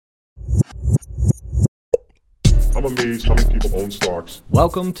I'm amazed how many people own stocks.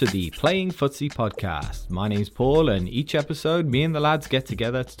 Welcome to the Playing Footsie podcast. My name's Paul, and each episode, me and the lads get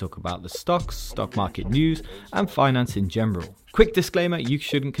together to talk about the stocks, stock market news, and finance in general. Quick disclaimer, you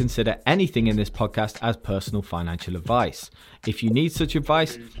shouldn't consider anything in this podcast as personal financial advice. If you need such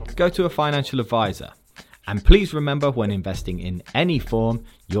advice, go to a financial advisor. And please remember, when investing in any form,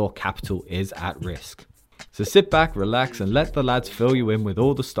 your capital is at risk. So sit back, relax, and let the lads fill you in with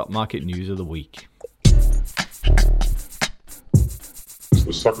all the stock market news of the week.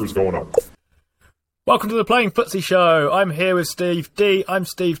 The sucker's going up. Welcome to the Playing Footsie Show. I'm here with Steve D. I'm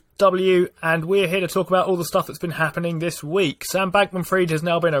Steve W. And we're here to talk about all the stuff that's been happening this week. Sam Bankman-Fried has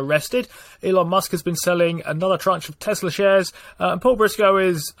now been arrested. Elon Musk has been selling another tranche of Tesla shares. And Paul Briscoe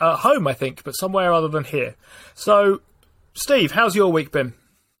is at home, I think, but somewhere other than here. So, Steve, how's your week been?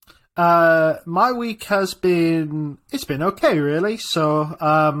 My week has been... It's been okay, really. So,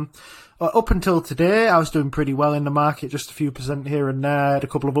 up until today, I was doing pretty well in the market, just a few percent here and there. I had a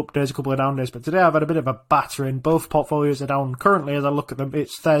couple of up days, a couple of down days, but today I've had a bit of a battering. Both portfolios are down currently as I look at them.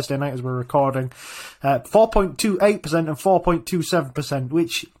 It's Thursday night as we're recording. 4.28% and 4.27%,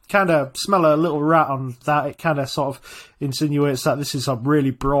 which kind of smell a little rat on that. It kind of sort of insinuates that this is a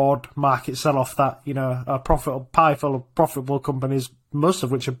really broad market sell-off, that, you know, a profitable pie full of profitable companies, most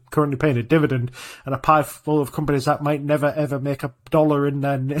of which are currently paying a dividend, and a pie full of companies that might never ever make $1 in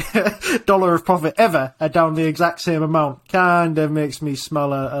their dollar of profit ever are down the exact same amount. Kind of makes me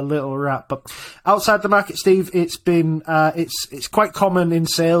smell a little rat. But outside the market, Steve, it's been it's quite common in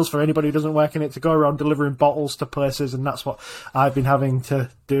sales for anybody who doesn't work in it to go around delivering bottles to places, and that's what I've been having to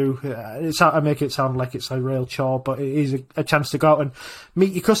do. I make it sound like it's a real chore, but it is a chance to go out and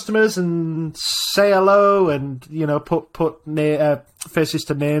meet your customers and say hello, and, you know, put faces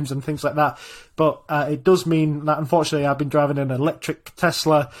to names and things like that. But it does mean that, unfortunately, I've been driving an electric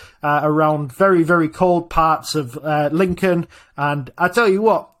Tesla around very, very cold parts of Lincoln, and I tell you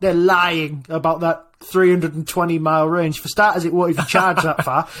what, they're lying about that 320 mile range. For starters, it won't even charge that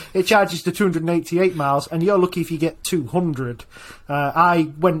far. It charges to 288 miles, and you're lucky if you get 200. I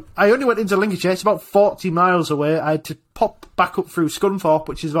only went into Lincolnshire. It's about 40 miles away. I had to pop back up through Scunthorpe,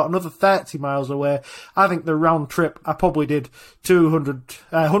 which is about another 30 miles away. I think the round trip, I probably did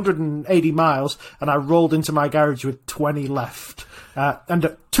 180 miles, and I rolled into my garage with 20 left. And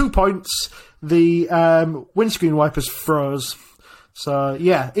at 2 points, the windscreen wipers froze. So,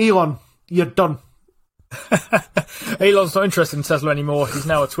 yeah, Elon, you're done. Elon's not interested in Tesla anymore. He's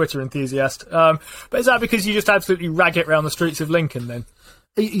now a Twitter enthusiast. But is that because you just absolutely rag it around the streets of Lincoln then?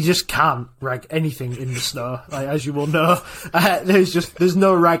 You just can't rag anything in the snow, like, as you will know. There's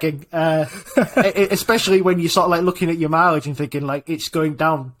no ragging, especially when you're sort of like looking at your mileage and thinking like it's going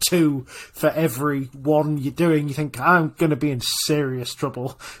down 2 for every one you're doing. You think, I'm going to be in serious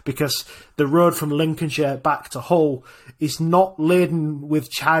trouble, because the road from Lincolnshire back to Hull is not laden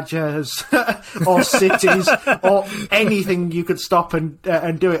with chargers or cities or anything you could stop and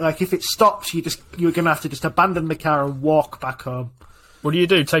do it. Like, if it stops, you're going to have to just abandon the car and walk back home. What do?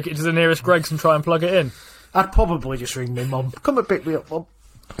 Take it to the nearest Greggs and try and plug it in? I'd probably just ring my mum. Come and pick me up, Mum.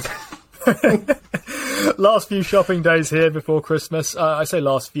 Last few shopping days here before Christmas. I say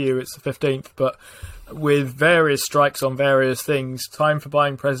last few, it's the 15th, but with various strikes on various things, time for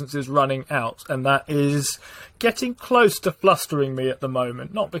buying presents is running out, and that is getting close to flustering me at the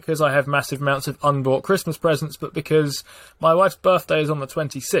moment. Not because I have massive amounts of unbought Christmas presents, but because my wife's birthday is on the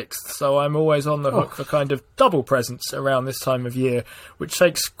 26th, so I'm always on the hook for kind of double presents around this time of year, which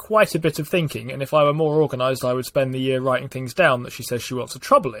takes quite a bit of thinking, and if I were more organised, I would spend the year writing things down that she says she wants. The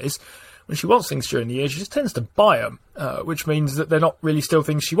trouble is, when she wants things during the year, she just tends to buy them, which means that they're not really still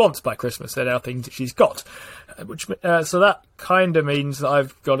things she wants by Christmas. They're now things that she's got. So that kind of means that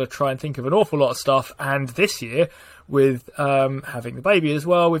I've got to try and think of an awful lot of stuff. And this year, with having the baby as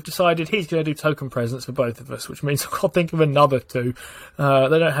well, we've decided he's going to do token presents for both of us, which means I've got to think of another 2. They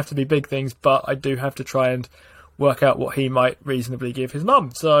don't have to be big things, but I do have to try and work out what he might reasonably give his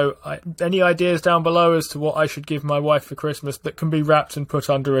mum. So any ideas down below as to what I should give my wife for Christmas that can be wrapped and put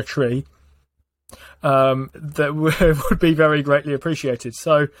under a tree, that would be very greatly appreciated.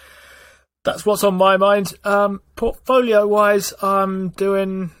 So that's what's on my mind. Portfolio wise, I'm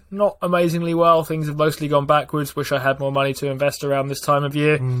doing not amazingly well. Things have mostly gone backwards. Wish I had more money to invest around this time of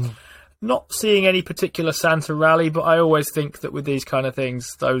year. Not seeing any particular Santa rally, but I always think that with these kind of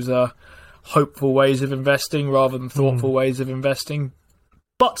things, those are hopeful ways of investing rather than thoughtful ways of investing.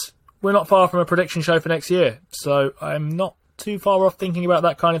 But we're not far from a prediction show for next year, so I'm not too far off thinking about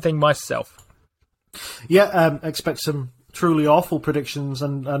that kind of thing myself. Yeah, expect some truly awful predictions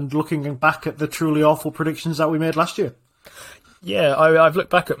and looking back at the truly awful predictions that we made last year. Yeah, I've looked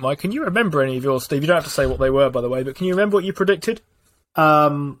back at mine. Can you remember any of yours, Steve? You don't have to say what they were, by the way, but can you remember what you predicted?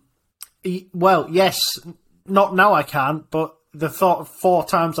 Well, yes. Not now I can't, but the 4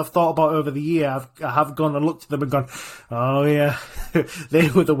 times I've thought about over the year, I have gone and looked at them and gone, oh yeah, they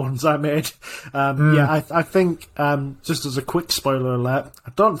were the ones I made. Yeah, I think, just as a quick spoiler alert,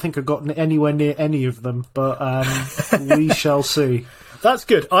 I don't think I've gotten anywhere near any of them, but we shall see. That's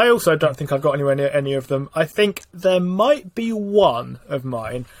good. I also don't think I've got anywhere near any of them. I think there might be one of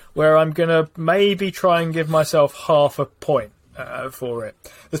mine where I'm going to maybe try and give myself half a point for it.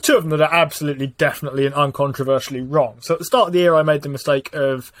 There's 2 of them that are absolutely, definitely and uncontroversially wrong. So at the start of the year I made the mistake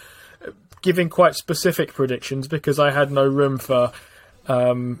of giving quite specific predictions because I had no room for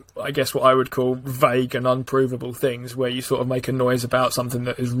I guess what I would call vague and unprovable things where you sort of make a noise about something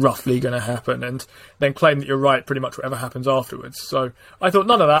that is roughly going to happen and then claim that you're right pretty much whatever happens afterwards. So I thought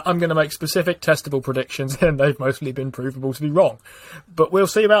none of that. I'm going to make specific testable predictions and they've mostly been provable to be wrong. But we'll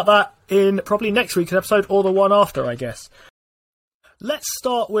see about that in probably next week's episode or the one after, I guess. Let's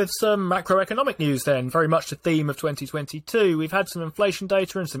start with some macroeconomic news then, very much the theme of 2022. We've had some inflation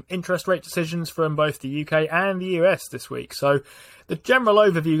data and some interest rate decisions from both the UK and the US this week. So the general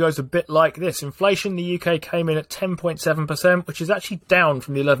overview goes a bit like this. Inflation in the UK came in at 10.7%, which is actually down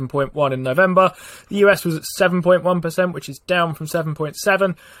from the 11.1 in November. The US was at 7.1%, which is down from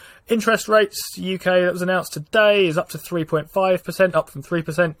 7.7. Interest rates, UK, that was announced today, is up to 3.5%, up from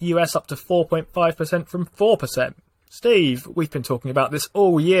 3%. US up to 4.5% from 4%. Steve, we've been talking about this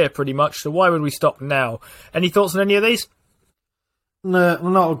all year pretty much, so why would we stop now? Any thoughts on any of these? No,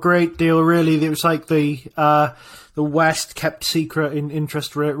 not a great deal, really. It was like the West kept secret in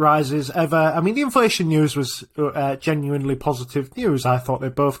interest rate rises ever. I mean, the inflation news was genuinely positive news. I thought they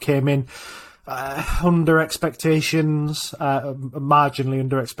both came in under expectations, marginally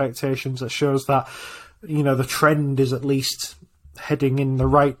under expectations. That shows that, you know, the trend is at least heading in the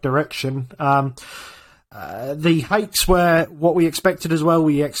right direction. The hikes were what we expected as well.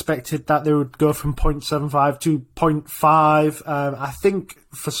 We expected that they would go from 0.75 to 0.5. I think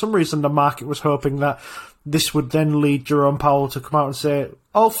for some reason the market was hoping that this would then lead Jerome Powell to come out and say,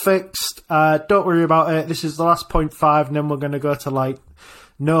 all fixed, don't worry about it, this is the last 0.5 and then we're going to go to like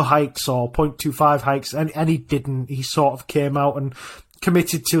no hikes or 0.25 hikes. And he didn't. He sort of came out and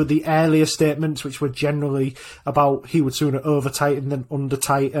committed to the earlier statements, which were generally about he would sooner over-tighten than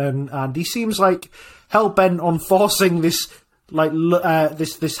under-tighten. And he seems like hell-bent on forcing this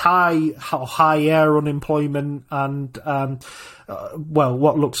this high air unemployment and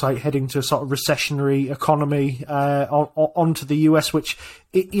what looks like heading to a sort of recessionary economy onto the US, which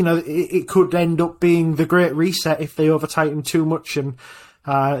it could end up being the Great Reset if they over-tighten too much, and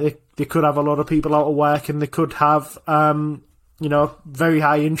they could have a lot of people out of work, and they could have very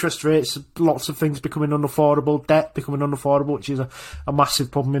high interest rates, lots of things becoming unaffordable, debt becoming unaffordable, which is a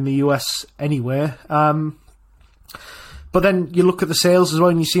massive problem in the US anyway. But then you look at the sales as well,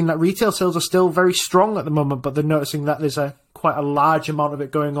 and you've seen that retail sales are still very strong at the moment, but they're noticing that there's quite a large amount of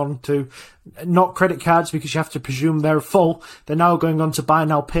it going on to not credit cards because you have to presume they're full. They're now going on to buy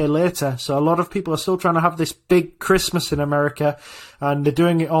now, pay later. So a lot of people are still trying to have this big Christmas in America, and they're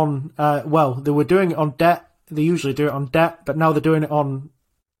doing it on, they were doing it on debt. They usually do it on debt, but now they're doing it on,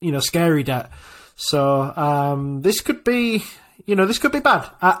 scary debt. So this could be bad.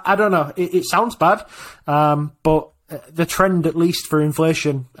 I don't know. It sounds bad, but the trend, at least for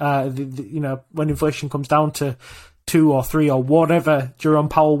inflation, when inflation comes down to 2 or 3 or whatever Jerome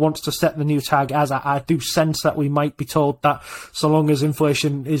Powell wants to set the new tag as, I do sense that we might be told that so long as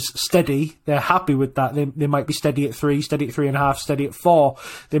inflation is steady, they're happy with that. They might be steady at 3, steady at 3.5, steady at 4.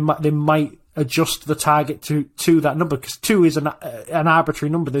 They might adjust the target to that number, because 2 is an arbitrary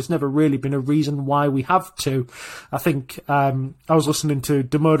number. There's never really been a reason why we have to. I think I was listening to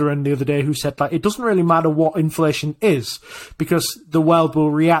Damodaran the other day, who said it doesn't really matter what inflation is, because the world will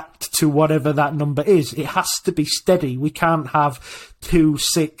react to whatever that number is. It has to be steady. We can't have 2,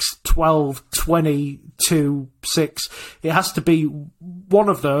 6, 12, 20, 2, 6. It has to be one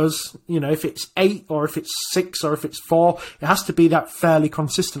of those. If it's 8 or if it's 6 or if it's 4, it has to be that fairly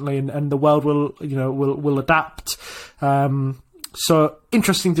consistently, and the world will adapt. So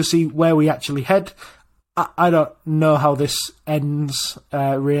interesting to see where we actually head. I don't know how this ends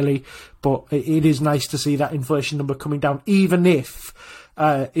really, but it is nice to see that inflation number coming down, even if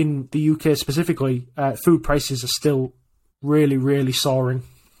in the UK specifically, food prices are still really, really soaring.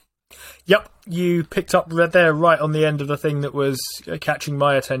 Yep, you picked up there right on the end of the thing that was catching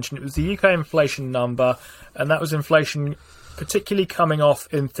my attention. It was the UK inflation number, and that was inflation particularly coming off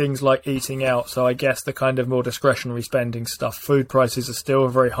in things like eating out. So I guess the kind of more discretionary spending stuff. Food prices are still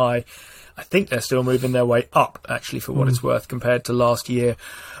very high. I think they're still moving their way up, actually, for what it's worth, compared to last year.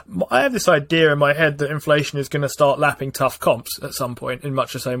 I have this idea in my head that inflation is going to start lapping tough comps at some point, in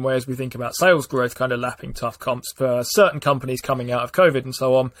much the same way as we think about sales growth kind of lapping tough comps for certain companies coming out of COVID and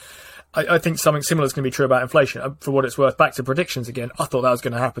so on. I think something similar is going to be true about inflation. For what it's worth, back to predictions again, I thought that was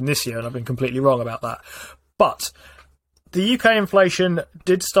going to happen this year, and I've been completely wrong about that. But the UK inflation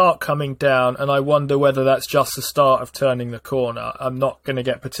did start coming down, and I wonder whether that's just the start of turning the corner. I'm not going to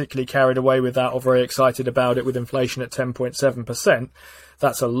get particularly carried away with that or very excited about it with inflation at 10.7%.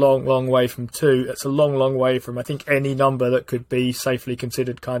 That's a long, long way from 2. It's a long, long way from, I think, any number that could be safely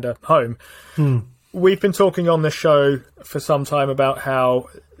considered kind of home. We've been talking on the show for some time about how,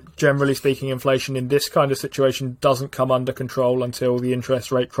 generally speaking, inflation in this kind of situation doesn't come under control until the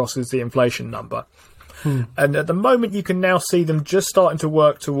interest rate crosses the inflation number. And at the moment, you can now see them just starting to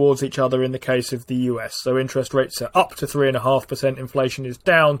work towards each other in the case of the US. So interest rates are up to 3.5%. Inflation is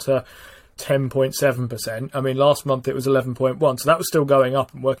down to 10.7%. I mean, last month it was 11.1, so that was still going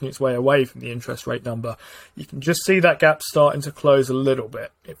up and working its way away from the interest rate number. You can just see that gap starting to close a little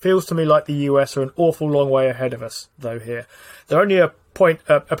bit. It feels to me like the US are an awful long way ahead of us, though, here. They're only a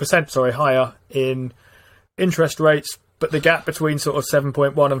percent higher in interest rates, but the gap between sort of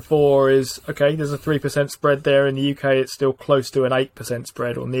 7.1 and 4 is, okay, there's a 3% spread there. In the UK, it's still close to an 8%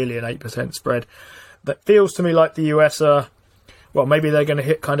 spread, or nearly an 8% spread. That feels to me like the US are, well, maybe they're going to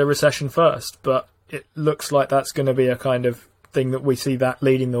hit kind of recession first, but it looks like that's going to be a kind of thing that we see that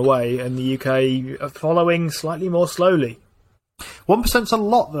leading the way, and the UK are following slightly more slowly. 1%'s a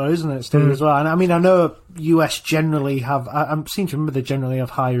lot, though, isn't it, Steve, as well? And I mean, I know US generally have, I seem to remember they generally have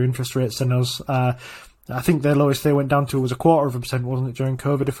higher interest rates than us. I think the lowest they went down to was 0.25%, wasn't it, during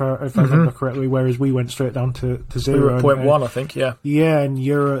COVID, if I remember correctly, whereas we went straight down to 0. We were at 0.1, I think, yeah. Yeah, and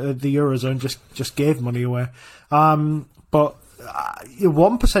the Eurozone just gave money away. But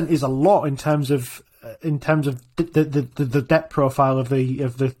 1% is a lot in terms of the debt profile of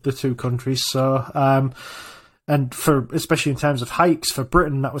the two countries. So, and for especially in terms of hikes for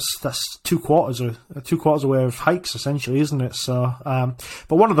Britain, that's 2 quarters away of hikes essentially, isn't it? So,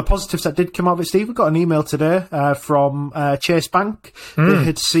 but one of the positives that did come out of it, Steve, we got an email today from Chase Bank. They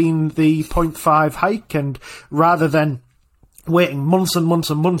had seen the 0.5 hike, and rather than waiting months and months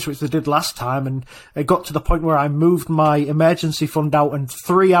and months, which they did last time, and it got to the point where I moved my emergency fund out, and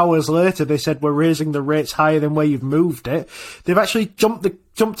 3 hours later they said, we're raising the rates higher than where you've moved it. They've actually jumped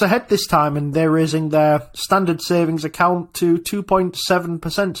ahead this time, and they're raising their standard savings account to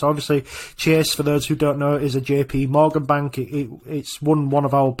 2.7%. So obviously Chase, for those who don't know, is a JP Morgan bank. It's won one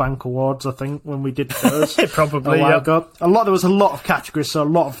of our bank awards, I think, when we did those. Probably, a while ago. There was a lot of categories, so a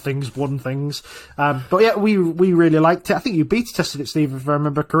lot of things won things. But yeah, we really liked it. I think you beta tested it, Steve, if I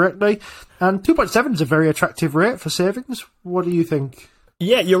remember correctly. And 2.7 is a very attractive rate for savings. What do you think?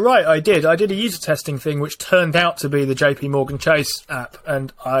 Yeah, you're right, I did a user testing thing which turned out to be the JP Morgan Chase app,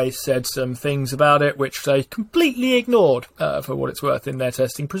 and I said some things about it which they completely ignored, for what it's worth, in their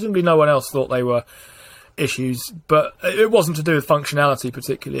testing. Presumably no one else thought they were issues, but it wasn't to do with functionality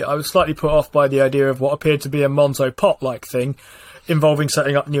particularly. I was slightly put off by the idea of what appeared to be a Monzo Pot-like thing involving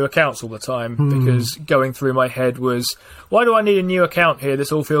setting up new accounts all the time, because going through my head was, why do I need a new account here?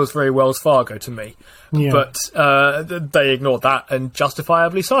 This all feels very Wells Fargo to me. Yeah. But they ignored that, and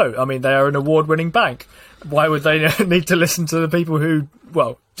justifiably so. I mean, they are an award-winning bank. Why would they need to listen to the people who,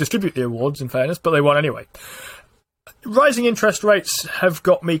 well, distribute the awards, in fairness, but they won anyway. Rising interest rates have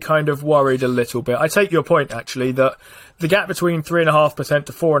got me kind of worried a little bit. I take your point, actually, that the gap between 3.5%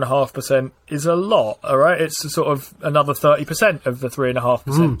 to 4.5% is a lot, all right? It's sort of another 30% of the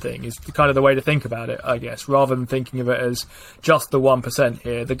 3.5% thing is kind of the way to think about it, I guess, rather than thinking of it as just the 1%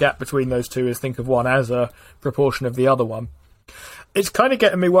 here. The gap between those two is think of one as a proportion of the other one. It's kind of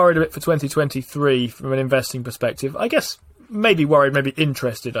getting me worried a bit for 2023 from an investing perspective. I guess maybe worried, maybe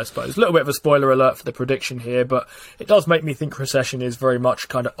interested, I suppose. A little bit of a spoiler alert for the prediction here, but it does make me think recession is very much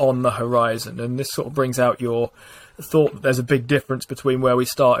kind of on the horizon, and this sort of brings out your thought that there's a big difference between where we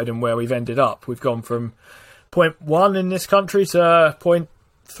started and where we've ended up. We've gone from 0.1 in this country to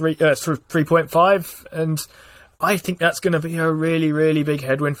 3.5, and I think that's going to be a really, really big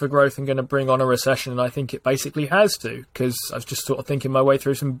headwind for growth and going to bring on a recession, and I think it basically has to, because I was just sort of thinking my way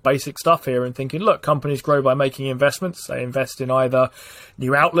through some basic stuff here and thinking, look, companies grow by making investments. They invest in either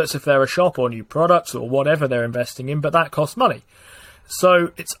new outlets if they're a shop, or new products, or whatever they're investing in, but that costs money.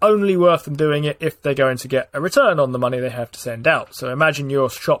 So it's only worth them doing it if they're going to get a return on the money they have to send out. So imagine you're a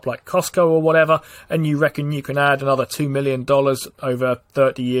shop like Costco or whatever, and you reckon you can add another $2 million over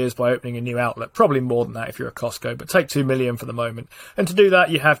 30 years by opening a new outlet. Probably more than that if you're a Costco, but take $2 million for the moment. And to do that,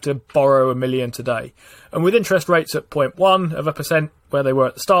 you have to borrow $1 million today. And with interest rates at 0.1%, where they were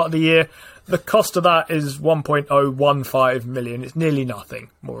at the start of the year, the cost of that is 1.015 million. It's nearly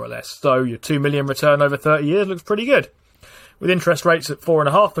nothing, more or less. So your $2 million return over 30 years looks pretty good. With interest rates at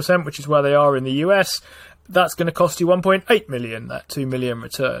 4.5%, which is where they are in the US, that's going to cost you 1.8 million, that 2 million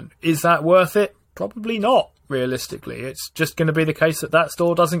return. Is that worth it? Probably not, realistically. It's just going to be the case that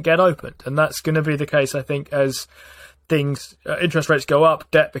store doesn't get opened. And that's going to be the case, I think, as interest rates go up,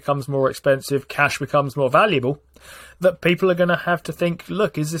 debt becomes more expensive, cash becomes more valuable, that people are going to have to think,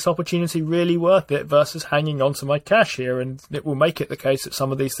 look, is this opportunity really worth it versus hanging on to my cash here? And it will make it the case that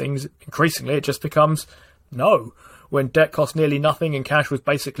some of these things, increasingly, it just becomes no. When debt cost nearly nothing and cash was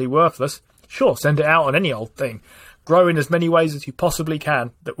basically worthless, sure, send it out on any old thing. Grow in as many ways as you possibly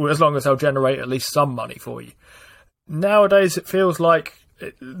can, as long as they'll generate at least some money for you. Nowadays, it feels like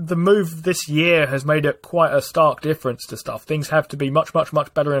the move this year has made it quite a stark difference to stuff. Things have to be much, much,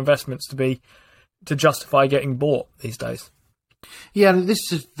 much better investments to justify getting bought these days. Yeah, and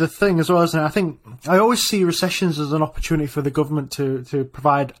this is the thing as well, isn't it? I think I always see recessions as an opportunity for the government to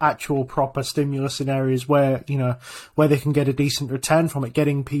provide actual proper stimulus in areas where, where they can get a decent return from it,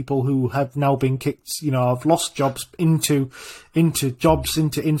 getting people who have now been kicked, have lost jobs into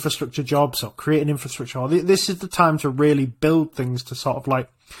infrastructure jobs or creating infrastructure. This is the time to really build things to sort of like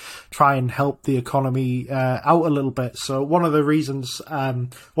try and help the economy out a little bit. So one of the reasons,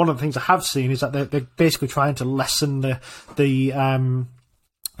 one of the things I have seen is that they're basically trying to lessen the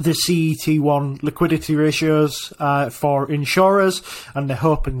CET1 liquidity ratios for insurers, and they're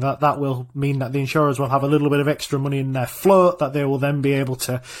hoping that will mean that the insurers will have a little bit of extra money in their float that they will then be able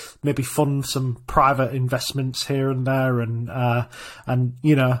to maybe fund some private investments here and there, and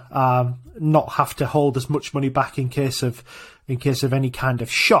not have to hold as much money back in case of any kind of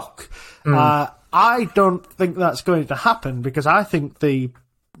shock. I don't think that's going to happen, because I think the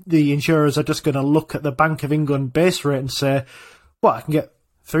insurers are just going to look at the Bank of England base rate and say, well, I can get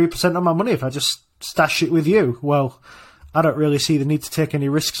 3% on my money if I just stash it with you. Well, I don't really see the need to take any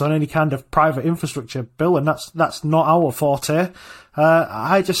risks on any kind of private infrastructure bill, and that's not our forte.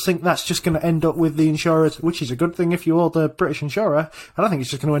 I just think that's just going to end up with the insurers, which is a good thing if you're the British insurer. I don't think it's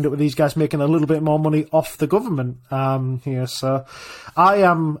just going to end up with these guys making a little bit more money off the government here. So I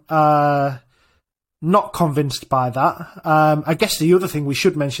am not convinced by that. I guess the other thing we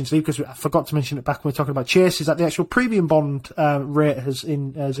should mention, Steve, because I forgot to mention it back when we were talking about Chase, is that the actual premium bond rate has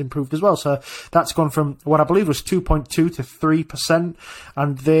improved as well. So that's gone from what I believe was 2.2 to 3%,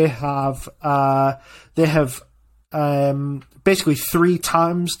 and they have basically 3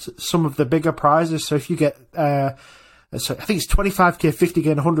 times some of the bigger prizes. So if you get so I think it's 25k,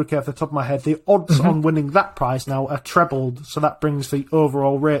 50k, and 100k off the top of my head. The odds on winning that prize now are trebled, so that brings the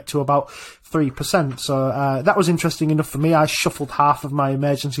overall rate to about 3%. So that was interesting enough for me. I shuffled half of my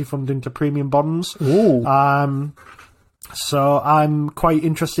emergency fund into premium bonds. Ooh. So I'm quite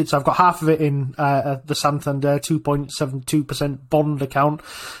interested. So I've got half of it in the Santander 2.72% bond account,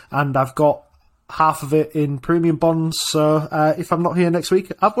 and I've got half of it in premium bonds. So if I'm not here next week,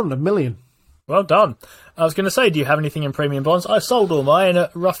 I've won $1 million. Well done. I was going to say, do you have anything in premium bonds? I sold all mine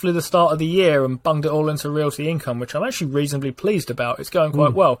at roughly the start of the year and bunged it all into realty income, which I'm actually reasonably pleased about. It's going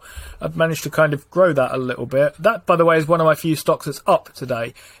quite well. I've managed to kind of grow that a little bit. That, by the way, is one of my few stocks that's up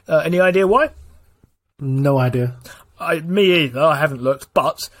today. Any idea why? No idea. Me either. I haven't looked,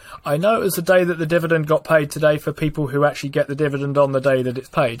 but I know it was the day that the dividend got paid today for people who actually get the dividend on the day that it's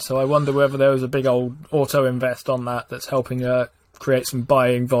paid. So I wonder whether there was a big old auto invest on that's helping create some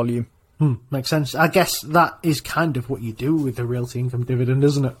buying volume. Makes sense. I guess that is kind of what you do with the realty income dividend,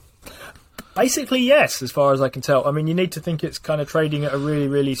 isn't it? Basically, yes, as far as I can tell. I mean, you need to think it's kind of trading at a really,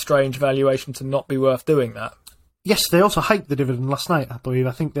 really strange valuation to not be worth doing that. Yes, they also hiked the dividend last night, I believe.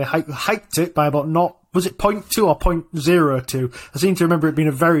 I think they hiked it by about was it 0.2 or 0.02? I seem to remember it being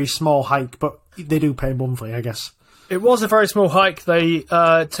a very small hike, but they do pay monthly, I guess. It was a very small hike. They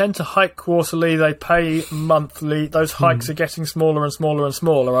tend to hike quarterly. They pay monthly. Those hikes are getting smaller and smaller and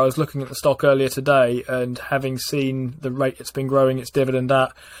smaller. I was looking at the stock earlier today, and having seen the rate it's been growing its dividend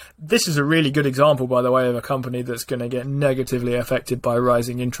at, this is a really good example, by the way, of a company that's going to get negatively affected by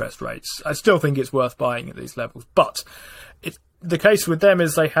rising interest rates. I still think it's worth buying at these levels, but the case with them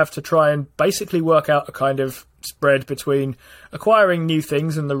is they have to try and basically work out a kind of spread between acquiring new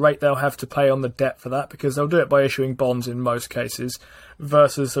things and the rate they'll have to pay on the debt for that, because they'll do it by issuing bonds in most cases,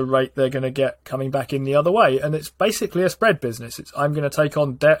 versus the rate they're going to get coming back in the other way. And it's basically a spread business. I'm going to take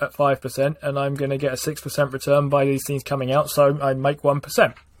on debt at 5% and I'm going to get a 6% return by these things coming out, so I make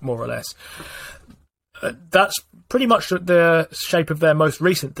 1%, more or less. That's pretty much the shape of their most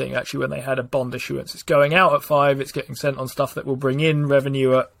recent thing, actually, when they had a bond issuance. It's going out at 5, it's getting sent on stuff that will bring in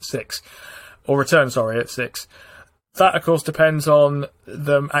revenue at 6. Or return, sorry, at 6. That, of course, depends on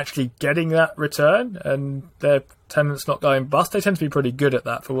them actually getting that return and their tenants not going bust. They tend to be pretty good at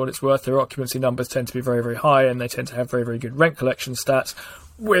that, for what it's worth. Their occupancy numbers tend to be very, very high, and they tend to have very, very good rent collection stats,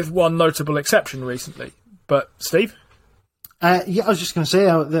 with one notable exception recently. But, Steve? Yeah, I was just going to say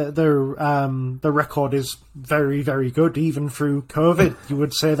the record is very, very good, even through COVID. You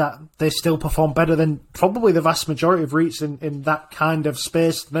would say that they still perform better than probably the vast majority of REITs in that kind of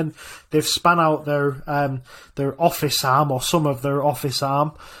space. And then they've spun out their office arm, or some of their office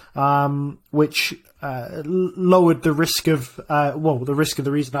arm, which lowered the risk of the risk of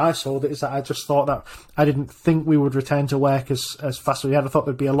the reason I sold it is that I just thought that I didn't think we would return to work as fast as we had. I thought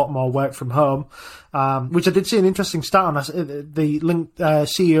there'd be a lot more work from home, which I did see an interesting stat on. The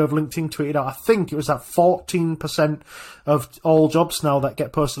CEO of LinkedIn tweeted out, I think it was that 14% of all jobs now that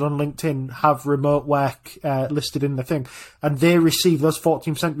get posted on LinkedIn have remote work listed in the thing, and those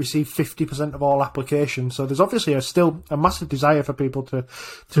 14% receive 50% of all applications. So there's obviously still a massive desire for people to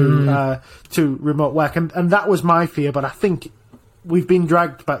remote work, and that was my fear. But I think we've been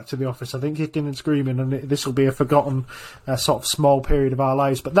dragged back to the office, I think, kicking and screaming, and this will be a forgotten sort of small period of our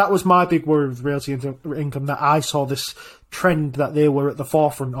lives. But that was my big worry with Realty Income, that I saw this trend that they were at the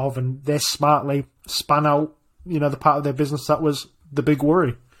forefront of, and they smartly span out, the part of their business that was the big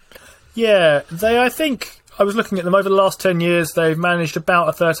worry. Yeah, I think I was looking at them over the last 10 years. They've managed about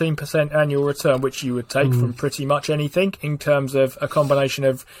a 13% annual return, which you would take from pretty much anything, in terms of a combination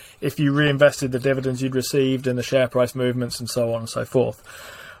of if you reinvested the dividends you'd received and the share price movements and so on and so forth.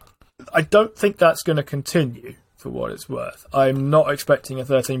 I don't think that's going to continue, for what it's worth. I'm not expecting a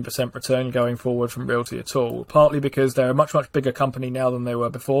 13% return going forward from Realty at all, partly because they're a much, much bigger company now than they were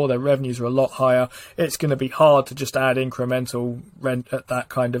before. Their revenues are a lot higher. It's going to be hard to just add incremental rent at that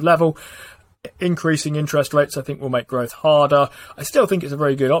kind of level. Increasing interest rates, I think, will make growth harder. I still think it's a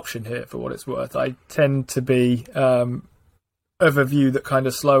very good option here, for what it's worth. I tend to be of a view that kind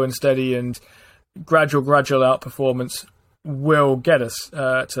of slow and steady and gradual outperformance will get us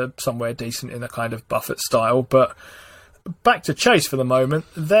to somewhere decent in a kind of Buffett style. But back to Chase for the moment.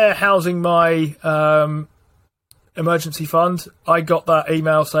 They're housing my emergency fund. I got that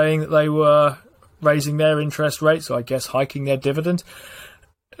email saying that they were raising their interest rate, so I guess hiking their dividend.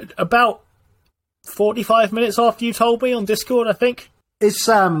 About 45 minutes after you told me on Discord, I think. It's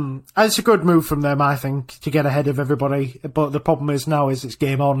a good move from them, I think, to get ahead of everybody. But the problem is now is it's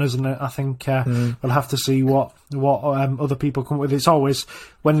game on, isn't it? I think we'll have to see what other people come up with. It's always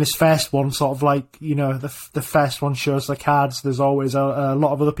when this first one sort of like, the first one shows the cards, there's always a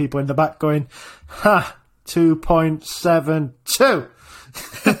lot of other people in the back going, 2.72.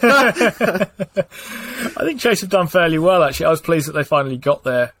 I think Chase have done fairly well, actually. I was pleased that they finally got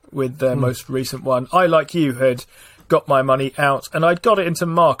there with their most recent one. I, like you, had got my money out, and I'd got it into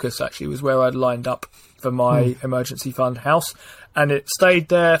Marcus, actually, was where I'd lined up for my emergency fund house, and it stayed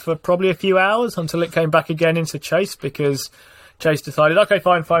there for probably a few hours until it came back again into Chase, because Chase decided, okay,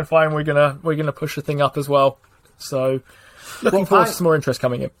 fine, we're gonna push the thing up as well. So looking forward to some more interest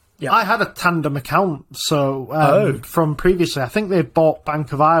coming in. Yeah. I had a Tandem account, so from previously, I think they bought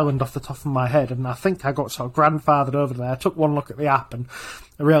Bank of Ireland off the top of my head, and I think I got sort of grandfathered over there. I took one look at the app and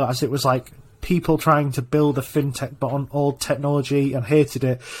I realised it was like people trying to build a fintech but on old technology, and hated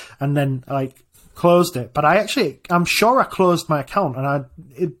it, and then closed it. But I'm sure I closed my account, and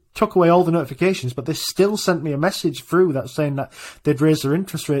it took away all the notifications, but they still sent me a message through that saying that they'd raised their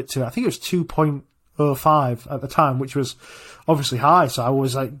interest rate to, I think it was 2.05 at the time, which was obviously high. So I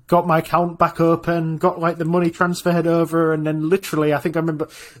was got my account back open, got the money transferred over, and then literally I think I remember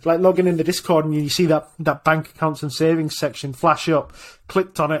logging in the Discord, and you see that bank accounts and savings section flash up,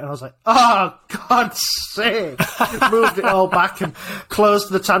 clicked on it, and I was like, oh, God's sake. Moved it all back and closed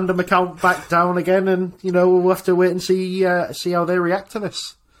the Tandem account back down again, and we'll have to wait and see how they react to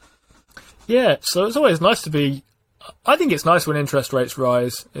this. Yeah, so it's always nice to be, I think it's nice when interest rates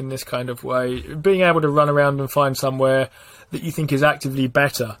rise in this kind of way, being able to run around and find somewhere that you think is actively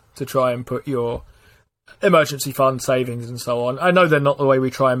better to try and put your emergency fund savings and so on. I know they're not the way we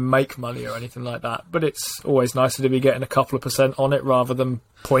try and make money or anything like that, but it's always nicer to be getting a couple of % on it rather than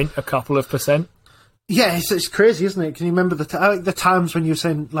a couple of %. Yeah, it's crazy, isn't it? Can you remember the times when you were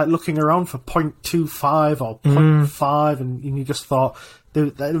saying, like, looking around for 0.25 or 0.5 and you just thought, there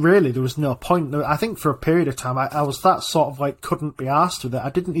was no point. I think for a period of time, I was that sort of like, couldn't be arsed with it. I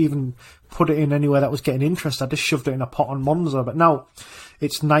didn't even put it in anywhere that was getting interest. I just shoved it in a pot on Monzo. But now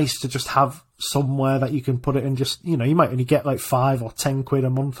it's nice to just have somewhere that you can put it in. Just, you might only get like 5 or 10 quid a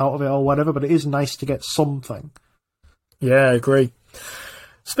month out of it or whatever, but it is nice to get something. Yeah, I agree.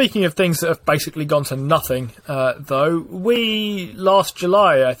 Speaking of things that have basically gone to nothing, though, we, last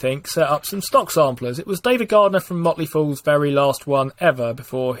July, I think, set up some stock samplers. It was David Gardner from Motley Fool's very last one ever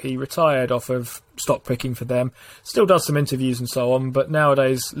before he retired off of stock picking for them. Still does some interviews and so on, but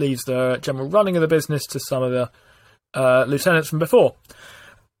nowadays leaves the general running of the business to some of the lieutenants from before.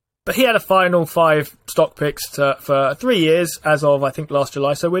 But he had a final 5 stock picks for 3 years as of, I think, last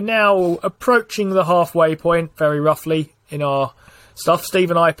July. So we're now approaching the halfway point, very roughly, in our stuff.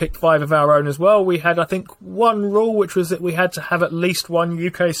 Steve and I picked 5 of our own as well. We had, I think, one rule, which was that we had to have at least one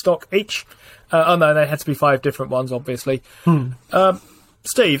UK stock each. No, they had to be 5 different ones, obviously.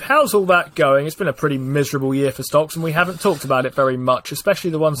 Steve, how's all that going? It's been a pretty miserable year for stocks, and we haven't talked about it very much, especially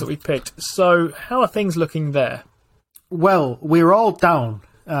the ones that we picked. So how are things looking there? Well, we're all down.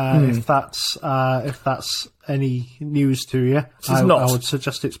 If that's any news to you, I would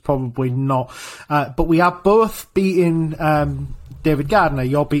suggest it's probably not. But we are both beating David Gardner.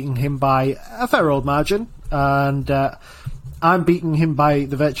 You're beating him by a fair old margin, and I'm beating him by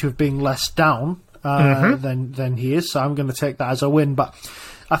the virtue of being less down than he is. So I'm going to take that as a win. But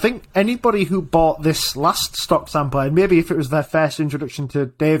I think anybody who bought this last stock sampler, and maybe if it was their first introduction to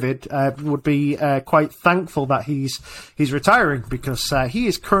David, would be quite thankful that he's retiring, because he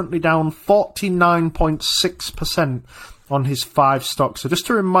is currently down 49.6% on his 5 stocks. So just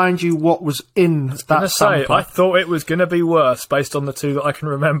to remind you what was in that sampler. I thought it was going to be worse based on the 2 that I can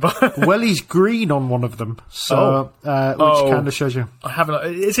remember. Well, he's green on one of them, so which kind of shows you. I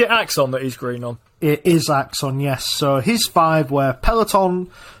haven't. Is it Axon that he's green on? It is Axon, yes. So his 5 were Peloton,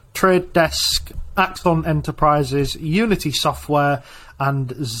 Trade Desk, Axon Enterprises, Unity Software, and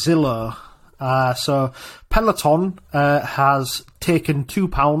Zillow. So Peloton has taken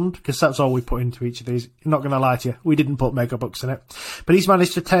 £2, because that's all we put into each of these. I'm not going to lie to you, we didn't put megabucks in it. But he's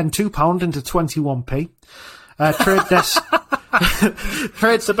managed to turn £2 into 21p. Trade Desk...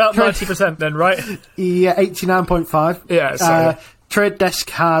 It's about 90% then, right? Yeah, 89.5. Yeah, sorry. Trade Desk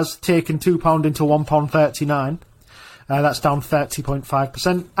has taken £2 into £1.39. That's down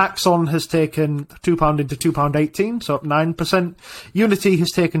 30.5%. Axon has taken £2 into £2.18, so up 9%. Unity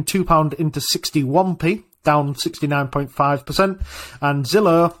has taken £2 into 61p, down 69.5%. And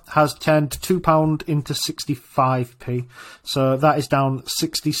Zillow has turned £2 into 65p, so that is down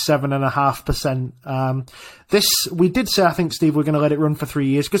 67.5%. This, we did say, I think, Steve, we're going to let it run for 3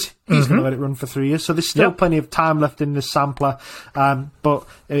 years, because he's going to let it run for 3 years, so there's still plenty of time left in this sampler. But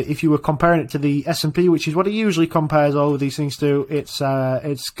if you were comparing it to the S&P, which is what he usually compares all of these things to, it's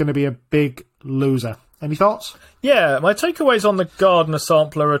going to be a big loser. Any thoughts? Yeah, my takeaways on the Gardner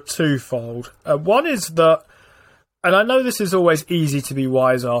sampler are twofold. One is that, and I know this is always easy to be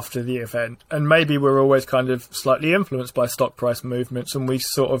wise after the event, and maybe we're always kind of slightly influenced by stock price movements, and we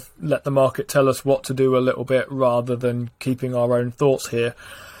sort of let the market tell us what to do a little bit rather than keeping our own thoughts here.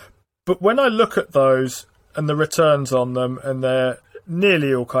 But when I look at those and the returns on them, and they're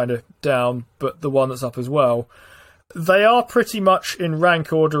nearly all kind of down, but the one that's up as well, they are pretty much in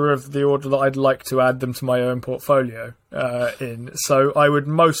rank order of the order that I'd like to add them to my own portfolio in. So I would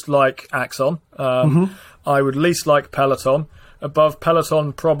most like Axon. I would least like Peloton. Above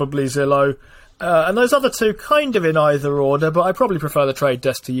Peloton, probably Zillow. And those other 2 kind of in either order, but I probably prefer the Trade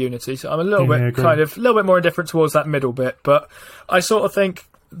Desk to Unity. So I'm a little bit more indifferent towards that middle bit. But I sort of think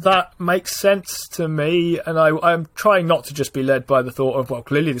that makes sense to me, and I'm trying not to just be led by the thought of, well,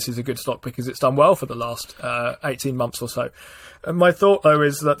 clearly this is a good stock because it's done well for the last 18 months or so. And my thought, though,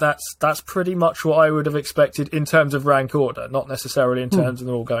 is that that's pretty much what I would have expected in terms of rank order, not necessarily in terms of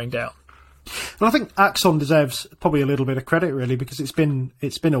them all going down. And I think Axon deserves probably a little bit of credit, really, because it's been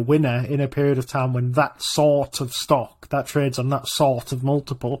a winner in a period of time when that sort of stock that trades on that sort of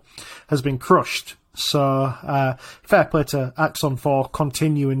multiple has been crushed. So fair play to Axon for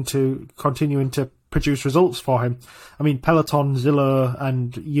continuing to produce results for him. I mean, Peloton, Zillow,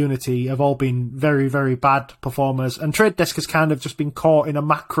 and Unity have all been very, very bad performers, and Trade Desk has kind of just been caught in a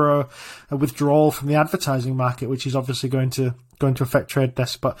macro withdrawal from the advertising market, which is obviously going to affect Trade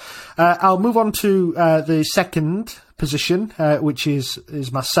Desk. But I'll move on to the second position, which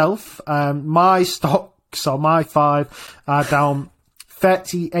is myself. My stocks, or my 5, are down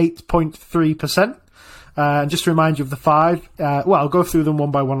 38.3%. And just to remind you of the 5, I'll go through them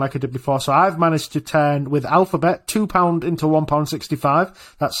one by one like I did before. So I've managed to turn, with Alphabet, £2 into £1.65.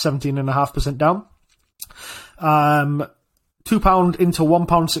 That's 17.5% down. £2 into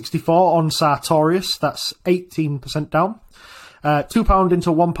 £1.64 on Sartorius. That's 18% down. £2 into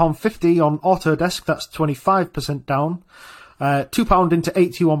 £1.50 on Autodesk. That's 25% down. £2 into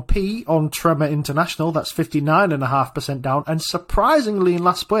 81p on Tremor International, that's 59.5% down. And surprisingly, in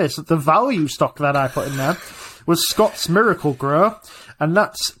last place, the value stock that I put in there was Scott's Miracle-Gro, and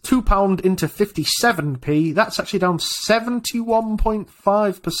that's £2 into 57p. That's actually down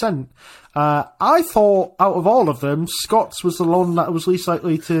 71.5%. I thought out of all of them, Scott's was the one that was least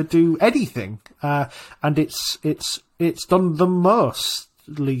likely to do anything, and it's done the most,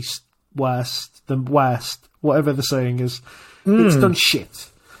 least, worst, the worst, whatever the saying is. It's done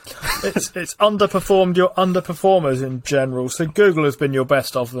shit. It's underperformed your underperformers in general. So Google has been your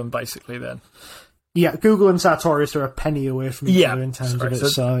best of them, basically. Then, yeah, Google and Sartorius are a penny away from each other in terms of it.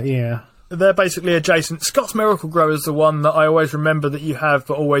 So yeah, they're basically adjacent. Scott's Miracle-Gro is the one that I always remember that you have,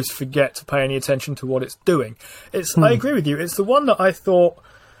 but always forget to pay any attention to what it's doing. I agree with you. It's the one that I thought.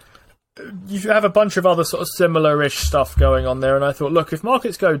 You have a bunch of other sort of similar-ish stuff going on there, and I thought, look, if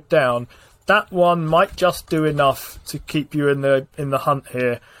markets go down, that one might just do enough to keep you in the hunt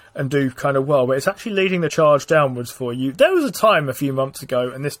here and do kind of well, but it's actually leading the charge downwards for you. There was a time a few months ago,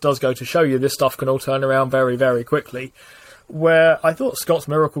 and this does go to show you this stuff can all turn around very, very quickly, where I thought Scott's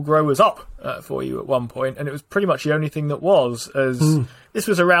Miracle-Gro was up for you at one point, and it was pretty much the only thing that was, as this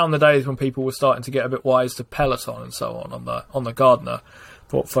was around the days when people were starting to get a bit wise to Peloton and so on the Gardner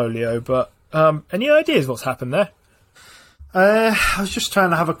portfolio. But any ideas what's happened there? I was just trying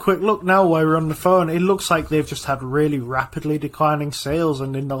to have a quick look now while we're on the phone. It looks like they've just had really rapidly declining sales,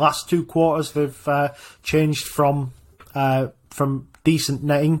 and in the last 2 quarters they've changed from decent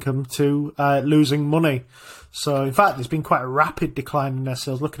net income to losing money. So, in fact, there's been quite a rapid decline in their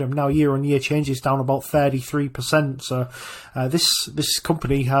sales. Look at them now, year-on-year changes down about 33%. So, this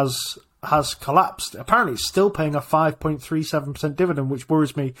company has collapsed. Apparently, it's still paying a 5.37% dividend, which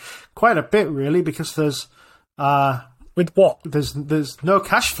worries me quite a bit, really, because there's with what? There's no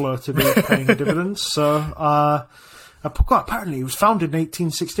cash flow to be paying dividends. So, apparently it was founded in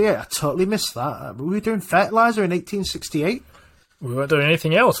 1868. I totally missed that. Were we doing fertilizer in 1868? We weren't doing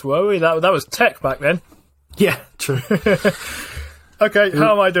anything else, were we? That was tech back then. Yeah, true. Okay,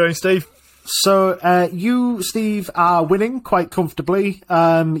 how am I doing, Steve? So, you, Steve, are winning quite comfortably.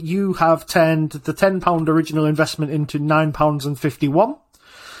 You have turned the £10 original investment into £9.51.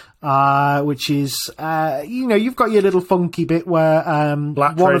 Which is, you've got your little funky bit where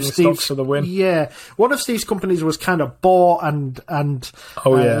Black one of trading Steve's stocks for the win. Yeah, one of Steve's companies was kind of bought and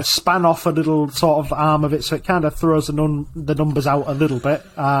span off a little sort of arm of it, so it kind of throws the numbers out a little bit.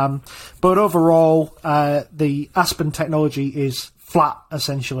 But overall, the Aspen technology is flat,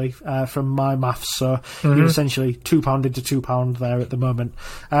 essentially, from my maths. So you're essentially £2 into £2 there at the moment.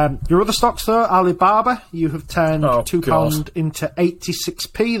 Your other stocks, though, Alibaba, you have turned £2 into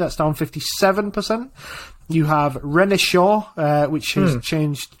 86p. That's down 57%. You have Renishaw, which has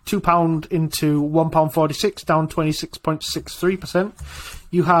changed £2 into £1.46, down 26.63%.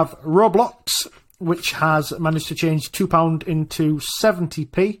 You have Roblox, which has managed to change £2 into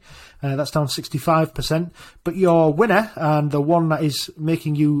 70p. That's down 65%. But your winner, and the one that is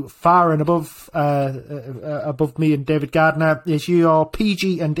making you far and above me and David Gardner, is your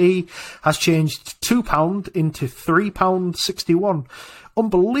PG&E has changed £2 into £3.61.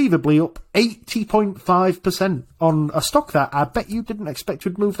 Unbelievably up 80.5% on a stock that I bet you didn't expect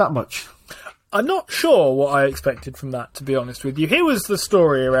would move that much. I'm not sure what I expected from that, to be honest with you. Here was the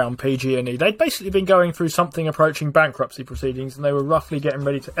story around PG&E. They'd basically been going through something approaching bankruptcy proceedings, and they were roughly getting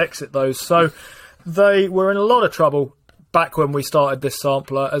ready to exit those. So they were in a lot of trouble back when we started this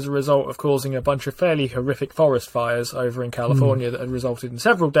sampler as a result of causing a bunch of fairly horrific forest fires over in California that had resulted in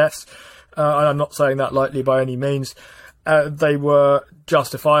several deaths. And I'm not saying that lightly by any means. They were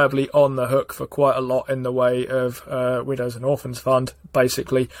justifiably on the hook for quite a lot in the way of Widows and Orphans Fund,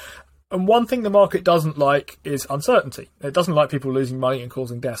 basically. And one thing the market doesn't like is uncertainty. It doesn't like people losing money and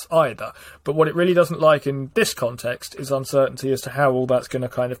causing deaths either. But what it really doesn't like in this context is uncertainty as to how all that's going to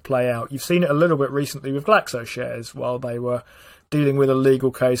kind of play out. You've seen it a little bit recently with Glaxo shares while they were dealing with a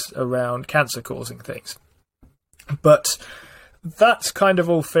legal case around cancer-causing things. But that's kind of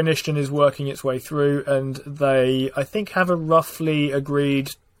all finished and is working its way through, and they, I think, have a roughly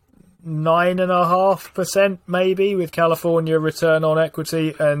agreed 9.5% maybe with California return on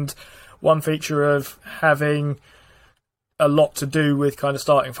equity, and one feature of having a lot to do with kind of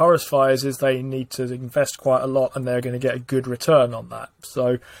starting forest fires is they need to invest quite a lot, and they're going to get a good return on that.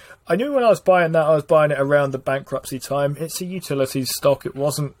 So I knew when I was buying that, I was buying it around the bankruptcy time. It's a utilities stock. It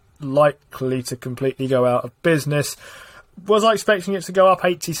wasn't likely to completely go out of business. Was I expecting it to go up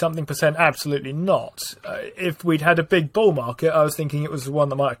 80-something%? Absolutely not. If we'd had a big bull market, I was thinking it was the one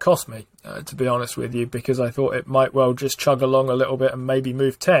that might have cost me, to be honest with you, because I thought it might well just chug along a little bit and maybe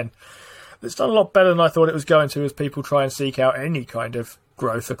move 10. It's done a lot better than I thought it was going to as people try and seek out any kind of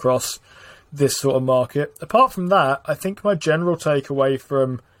growth across this sort of market. Apart from that, I think my general takeaway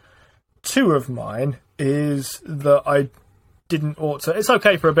from two of mine is that I didn't ought to... It's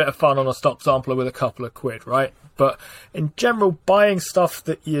okay for a bit of fun on a stock sampler with a couple of quid, right? But in general, buying stuff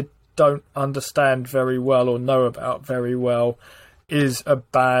that you don't understand very well or know about very well is a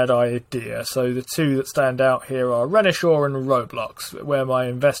bad idea. So the two that stand out here are Renishaw and Roblox, where my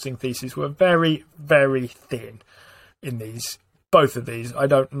investing theses were very, very thin in these. Both of these, I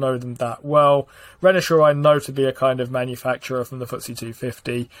don't know them that well. Renishaw I know to be a kind of manufacturer from the FTSE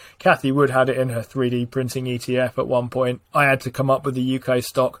 250. Cathy Wood had it in her 3D printing ETF at one point. I had to come up with the UK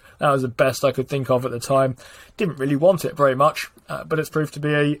stock. That was the best I could think of at the time. Didn't really want it very much, but it's proved to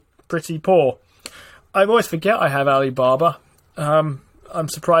be pretty poor. I always forget I have Alibaba. I'm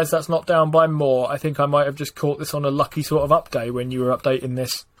surprised that's not down by more. I think I might have just caught this on a lucky sort of update when you were updating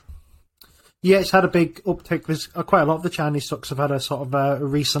this. Yeah, it's had a big uptick. There's quite a lot of the Chinese stocks have had a sort of a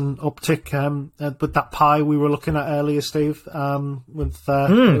recent uptick. With that pie we were looking at earlier, Steve, it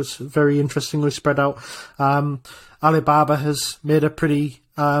was very interestingly spread out. Alibaba has made a pretty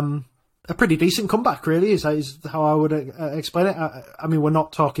decent comeback, really, is how I would explain it. I mean, we're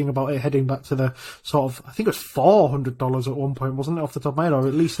not talking about it heading back to the sort of, I think it was $400 at one point, wasn't it, off the top of my head, or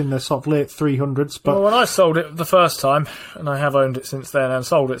at least in the sort of late 300s. But well, when I sold it the first time, and I have owned it since then and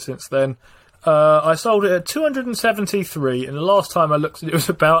sold it since then, I sold it at 273, and the last time I looked at it was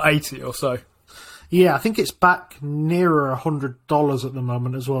about 80 or so. Yeah, I think it's back nearer $100 at the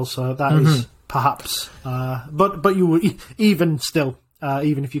moment as well, so that is perhaps... But you would, even still...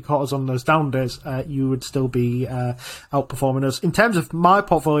 even if you caught us on those down days, you would still be outperforming us. In terms of my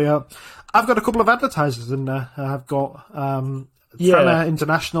portfolio, I've got a couple of advertisers in there. I've got Tremor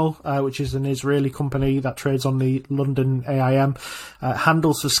International, which is an Israeli company that trades on the London AIM,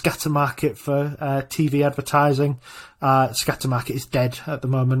 handles the scatter market for TV advertising. Scatter market is dead at the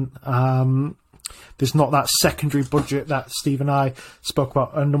moment. There's not that secondary budget that Steve and I spoke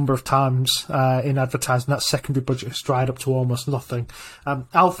about a number of times in advertising. That secondary budget has dried up to almost nothing.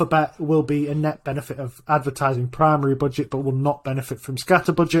 Alphabet will be a net benefit of advertising primary budget, but will not benefit from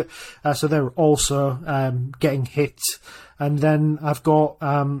scatter budget. So they're also getting hit. And then I've got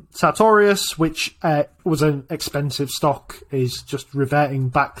Sartorius, which was an expensive stock, is just reverting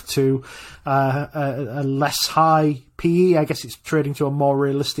back to a less high PE. I guess it's trading to a more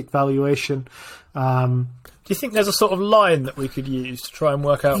realistic valuation. Do you think there's a sort of line that we could use to try and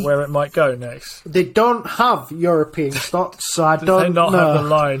work out where it might go next? They don't have European stocks, so I don't know. They not have the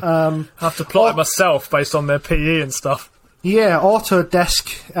line? I have to plot it myself based on their PE and stuff. Yeah,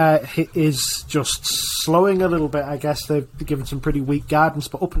 Autodesk is just slowing a little bit, I guess. They've given some pretty weak guidance,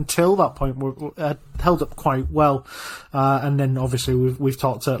 but up until that point, we're held up quite well. And then obviously we've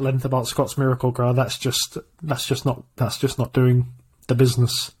talked at length about Scott's Miracle-Gro. That's just not doing the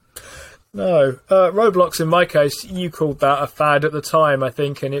business. No, Roblox in my case, you called that a fad at the time, I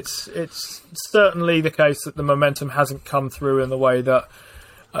think, and it's certainly the case that the momentum hasn't come through in the way that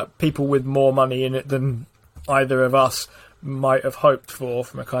people with more money in it than either of us might have hoped for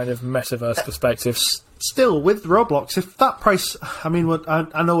from a kind of metaverse perspective. Still, with Roblox, if that price... I mean,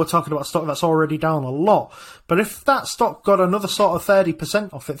 I know we're talking about a stock that's already down a lot, but if that stock got another sort of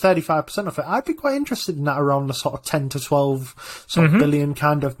 30% off it, 35% off it, I'd be quite interested in that around the sort of 10 to 12 sort of billion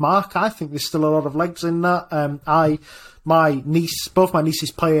kind of mark. I think there's still a lot of legs in that. Both my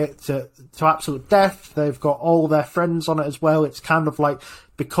nieces play it to absolute death. They've got all their friends on it as well. It's kind of like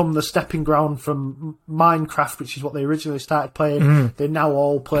become the stepping ground from Minecraft, which is what they originally started playing. They now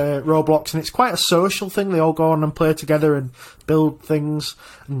all play Roblox, and it's quite a social thing. They all go on and play together and build things,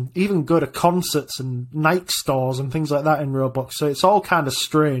 and even go to concerts and Nike stores and things like that in Roblox. So it's all kind of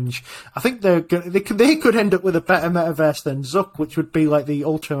strange. I think they could end up with a better metaverse than Zuck, which would be like the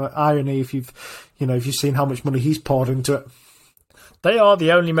ultimate irony if you've seen how much money he's poured into it. They are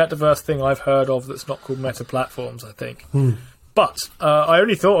the only metaverse thing I've heard of that's not called Meta Platforms, I think. But I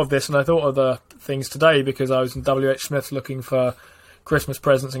only thought of this, and I thought of the things today because I was in WH Smith's looking for Christmas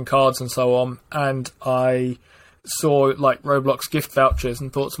presents and cards and so on, and I saw like Roblox gift vouchers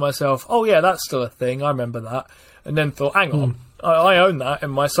and thought to myself, oh yeah, that's still a thing, I remember that. And then thought, hang on, I own that in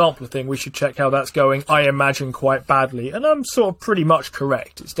my sampler thing, we should check how that's going. I imagine quite badly, and I'm sort of pretty much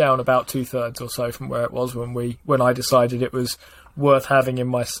correct. It's down about 2/3 or so from where it was when I decided it was worth having in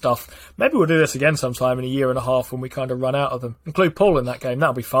my stuff. Maybe we'll do this again sometime in a year and a half when we kind of run out of them. Include Paul in that game.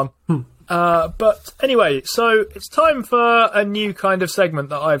 That'll be fun. But anyway, so it's time for a new kind of segment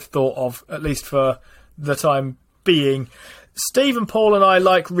that I've thought of, at least for the time being. Steve and Paul and I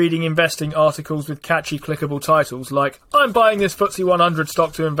like reading investing articles with catchy, clickable titles like, I'm buying this FTSE 100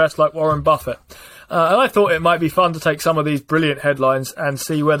 stock to invest like Warren Buffett. And I thought it might be fun to take some of these brilliant headlines and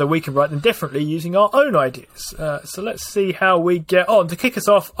see whether we can write them differently using our own ideas. So let's see how we get on. To kick us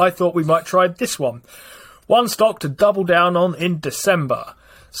off, I thought we might try this one. One stock to double down on in December.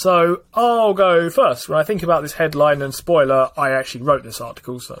 So I'll go first. When I think about this headline and spoiler, I actually wrote this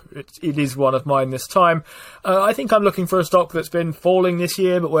article, so it is one of mine this time. I think I'm looking for a stock that's been falling this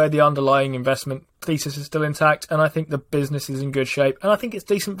year, but where the underlying investment thesis is still intact, and I think the business is in good shape, and I think it's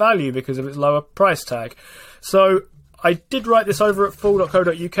decent value because of its lower price tag. So I did write this over at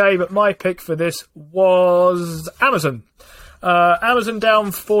fool.co.uk, but my pick for this was Amazon. Amazon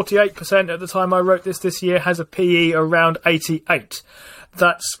down 48% at the time I wrote this year, has a PE around 88.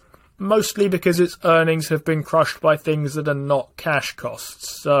 That's mostly because its earnings have been crushed by things that are not cash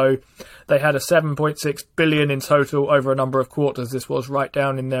costs. So they had a 7.6 billion in total over a number of quarters. This was right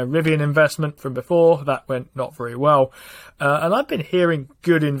down in their Rivian investment from before. That went not very well. And I've been hearing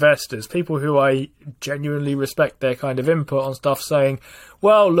good investors, people who I genuinely respect their kind of input on stuff, saying,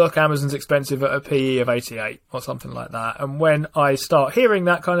 well, look, Amazon's expensive at a PE of 88 or something like that. And when I start hearing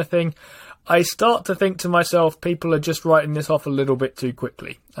that kind of thing, I start to think to myself, people are just writing this off a little bit too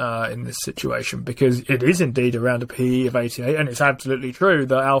quickly in this situation, because it is indeed around a PE of 88, and it's absolutely true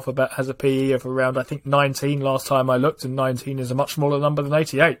that Alphabet has a PE of around, I think, 19 last time I looked, and 19 is a much smaller number than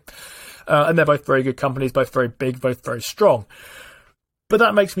 88. And they're both very good companies, both very big, both very strong. But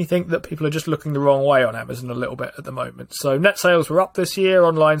that makes me think that people are just looking the wrong way on Amazon a little bit at the moment. So net sales were up this year,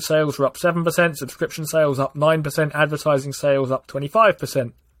 online sales were up 7%, subscription sales up 9%, advertising sales up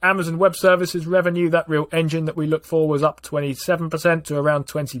 25%. Amazon Web Services revenue, that real engine that we look for, was up 27% to around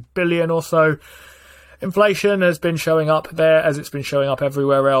 20 billion or so. Inflation has been showing up there as it's been showing up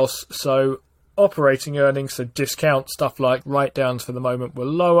everywhere else. So operating earnings, so discount stuff like write-downs for the moment, were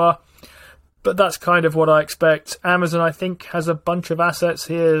lower. But that's kind of what I expect. Amazon, I think, has a bunch of assets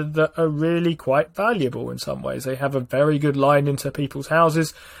here that are really quite valuable in some ways. They have a very good line into people's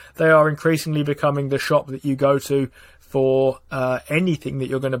houses. They are increasingly becoming the shop that you go to for anything that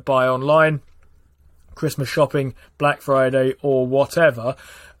you're going to buy online, Christmas shopping, Black Friday, or whatever.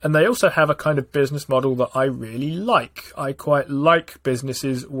 And they also have a kind of business model that I really like. I quite like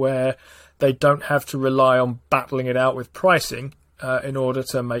businesses where they don't have to rely on battling it out with pricing in order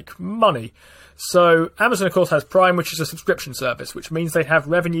to make money. So Amazon, of course, has Prime, which is a subscription service, which means they have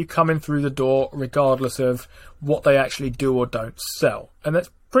revenue coming through the door regardless of what they actually do or don't sell. And that's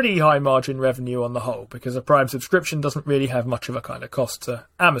pretty high margin revenue on the whole, because a Prime subscription doesn't really have much of a kind of cost to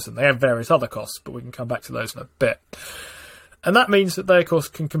Amazon. They have various other costs, but we can come back to those in a bit. And that means that they, of course,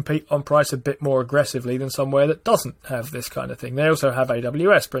 can compete on price a bit more aggressively than somewhere that doesn't have this kind of thing. They also have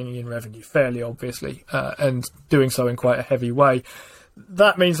AWS bringing in revenue fairly obviously, and doing so in quite a heavy way.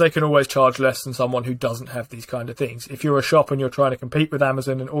 That means they can always charge less than someone who doesn't have these kind of things. If you're a shop and you're trying to compete with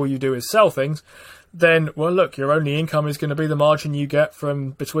Amazon and all you do is sell things, then, well, look, your only income is going to be the margin you get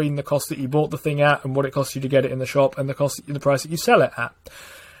from between the cost that you bought the thing at and what it costs you to get it in the shop and the price that you sell it at.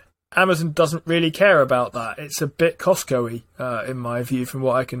 Amazon doesn't really care about that. It's a bit Costco-y, in my view, from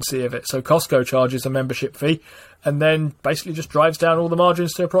what I can see of it. So Costco charges a membership fee and then basically just drives down all the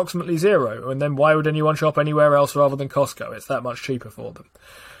margins to approximately zero. And then why would anyone shop anywhere else rather than Costco? It's that much cheaper for them.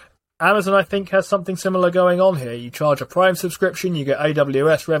 Amazon, I think, has something similar going on here. You charge a Prime subscription, you get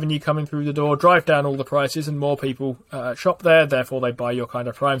AWS revenue coming through the door, drive down all the prices, and more people shop there. Therefore, they buy your kind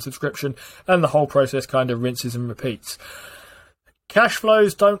of Prime subscription, and the whole process kind of rinses and repeats. Cash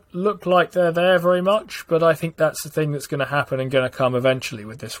flows don't look like they're there very much, but I think that's the thing that's going to happen and going to come eventually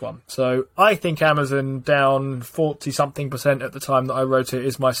with this one. So I think Amazon, down 40-something% at the time that I wrote it,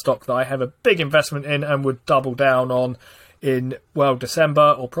 is my stock that I have a big investment in and would double down on in, well,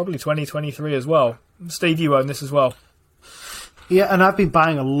 December or probably 2023 as well. Steve, you own this as well. Yeah, and I've been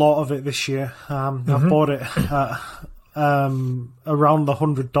buying a lot of it this year. I've bought it around the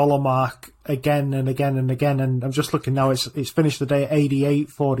 $100 mark again and again and again, and I'm just looking now, it's finished the day at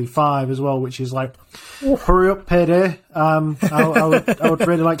 88.45 as well, which is like, hurry up, payday. I would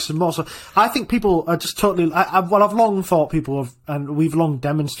really like some more. So I think people are just totally, I've long thought people have, and we've long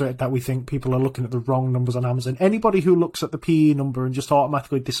demonstrated that we think people are looking at the wrong numbers on Amazon. Anybody who looks at the PE number and just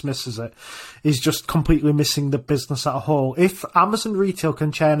automatically dismisses it is just completely missing the business as a whole. If Amazon Retail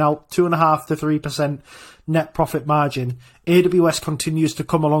can churn out 2.5 to 3% net profit margin, AWS continues to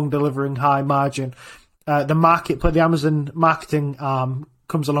come along delivering high margin, the Amazon marketing arm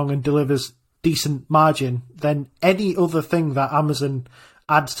comes along and delivers decent margin, then any other thing that Amazon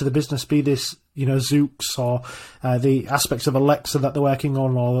adds to the business, be this, Zoox or the aspects of Alexa that they're working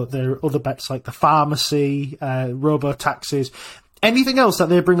on, or their other bets like the pharmacy, robo-taxis, anything else that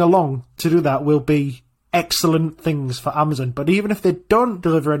they bring along to do that will be excellent things for Amazon. But even if they don't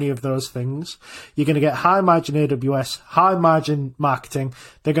deliver any of those things, you're going to get high margin AWS, high margin marketing.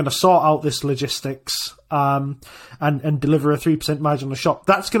 They're going to sort out this logistics and deliver a 3% margin on the shop.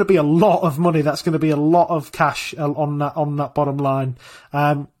 That's going to be a lot of money. That's going to be a lot of cash on that bottom line.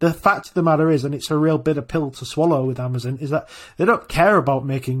 The fact of the matter is, and it's a real bitter pill to swallow with Amazon, is that they don't care about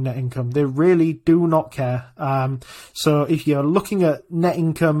making net income. They really do not care. So if you're looking at net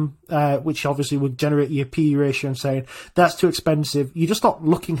income, which obviously would generate your PE ratio, and saying that's too expensive, you're just not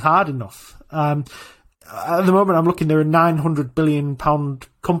looking hard enough. At the moment, I'm looking, they're a £900 billion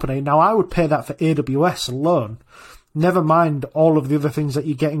company. Now, I would pay that for AWS alone. Never mind all of the other things that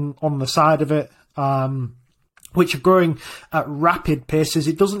you're getting on the side of it, which are growing at rapid paces.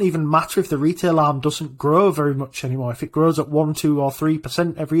 It doesn't even matter if the retail arm doesn't grow very much anymore. If it grows at 1%, 2%, or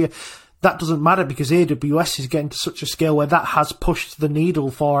 3% every year, that doesn't matter, because AWS is getting to such a scale where that has pushed the needle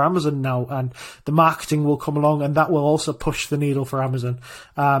for Amazon now, and the marketing will come along and that will also push the needle for Amazon.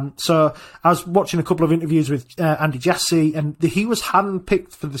 So I was watching a couple of interviews with Andy Jassy, and he was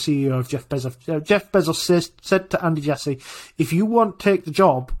handpicked for the CEO of Jeff Bezos. Jeff Bezos said to Andy Jassy, if you won't take the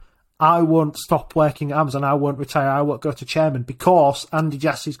job, I won't stop working at Amazon. I won't retire. I won't go to chairman, because Andy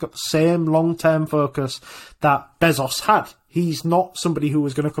Jassy's got the same long-term focus that Bezos had. He's not somebody who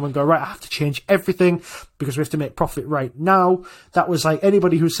was going to come and go, right, I have to change everything because we have to make profit right now. That was like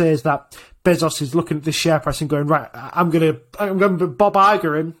anybody who says that Bezos is looking at this share price and going, right, I'm going to Bob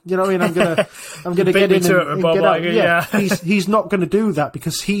Iger him. You know what I mean? I'm going to get in and Bob get out. Iger, yeah. He's not going to do that,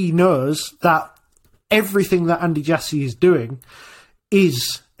 because he knows that everything that Andy Jassy is doing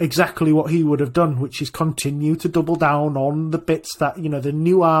is exactly what he would have done, which is continue to double down on the bits that, the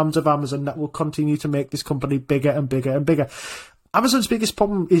new arms of Amazon that will continue to make this company bigger and bigger and bigger. Amazon's biggest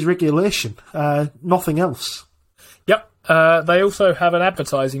problem is regulation, nothing else. Yep. They also have an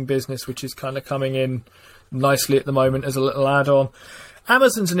advertising business, which is kind of coming in nicely at the moment as a little add-on.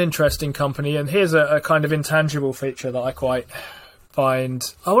 Amazon's an interesting company, and here's a kind of intangible feature that I quite find,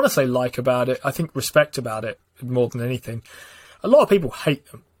 I want to say like about it, I think respect about it more than anything. A lot of people hate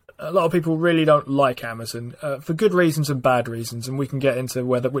them. A lot of people really don't like Amazon for good reasons and bad reasons, and we can get into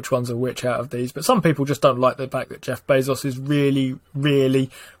which ones are which out of these. But some people just don't like the fact that Jeff Bezos is really,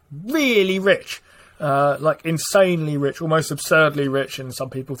 really, really rich, like insanely rich, almost absurdly rich, and some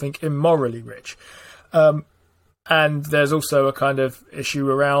people think immorally rich. And there's also a kind of issue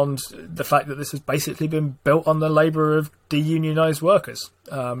around the fact that this has basically been built on the labour of deunionised workers.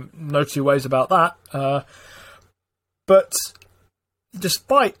 No two ways about that. But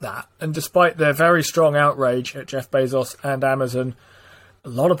despite that, and despite their very strong outrage at Jeff Bezos and Amazon, a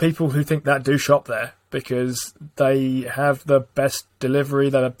lot of people who think that do shop there, because they have the best delivery,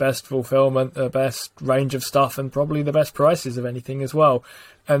 the best fulfillment, the best range of stuff, and probably the best prices of anything as well.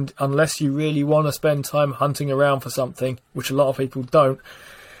 And unless you really want to spend time hunting around for something, which a lot of people don't,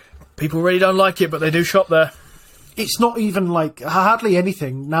 people really don't like it, but they do shop there. It's not even like, hardly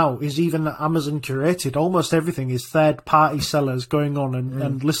anything now is even Amazon curated. Almost everything is third-party sellers going on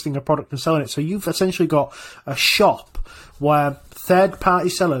and listing a product and selling it. So you've essentially got a shop where third-party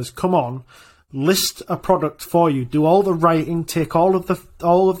sellers come on, list a product for you, do all the writing, take all of the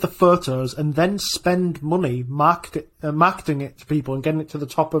photos, and then spend money marketing it to people and getting it to the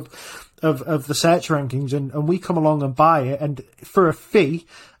top of the search rankings. And we come along and buy it, and for a fee,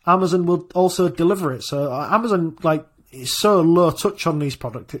 Amazon will also deliver it. So Amazon, is so low touch on these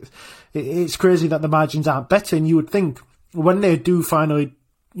products. It's crazy that the margins aren't better. And you would think when they do finally,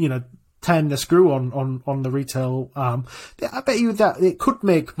 turn the screw on the retail arm, I bet you that it could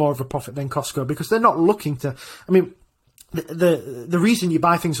make more of a profit than Costco, because they're not looking to. I mean, the reason you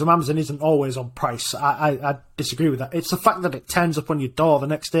buy things from Amazon isn't always on price. I disagree with that. It's the fact that it turns up on your door the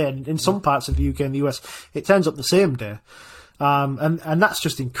next day, and in some parts of the UK and the US, it turns up the same day. And that's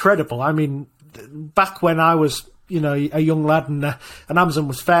just incredible. I mean, back when I was, a young lad and Amazon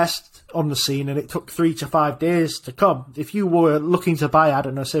was first on the scene and it took 3 to 5 days to come. If you were looking to buy, I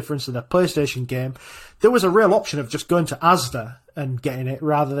don't know, say for instance, a PlayStation game, there was a real option of just going to Asda and getting it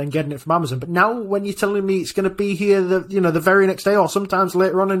rather than getting it from Amazon. But now when you're telling me it's going to be here, the very next day or sometimes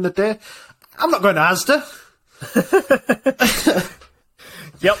later on in the day, I'm not going to Asda.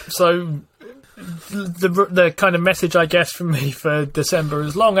 Yep. So the kind of message, I guess, from me for December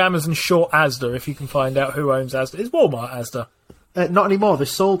is long Amazon, short Asda. If you can find out who owns Asda, is Walmart Asda. Not anymore. They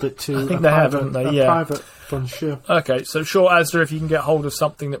sold it to I think they have, haven't they? Yeah. Private fund, sure. Okay, so sure, Asda, if you can get hold of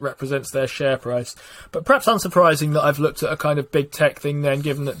something that represents their share price. But perhaps unsurprising that I've looked at a kind of big tech thing then,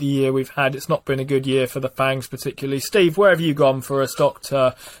 given that the year we've had, it's not been a good year for the FANGs particularly. Steve, where have you gone for a stock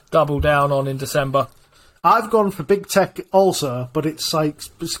to double down on in December? I've gone for big tech also, but it's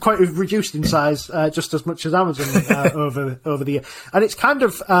quite reduced in size, just as much as Amazon over the year, and it's kind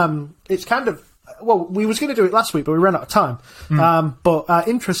of well, we was going to do it last week, but we ran out of time. But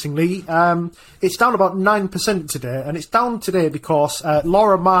interestingly, it's down about 9% today, and it's down today because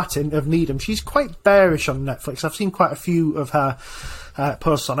Laura Martin of Needham, she's quite bearish on Netflix. I've seen quite a few of her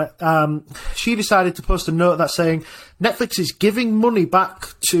posts on it. She decided to post a note that's saying Netflix is giving money back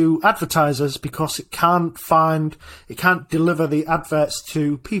to advertisers because it can't deliver the adverts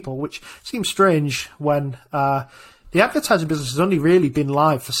to people, which seems strange when the advertising business has only really been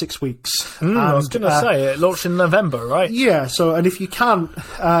live for 6 weeks. I was going to say it launched in November, right? Yeah. So, and if you can't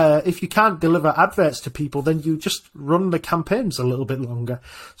deliver adverts to people, then you just run the campaigns a little bit longer.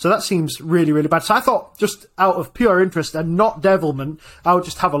 So that seems really, really bad. So I thought, just out of pure interest and not devilment, I would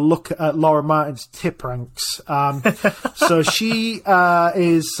just have a look at Laura Martin's tip ranks. So she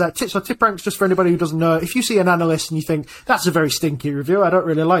is tip ranks. Just for anybody who doesn't know, if you see an analyst and you think that's a very stinky review, I don't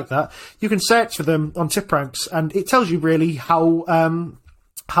really like that, you can search for them on tip ranks, and it tells you really how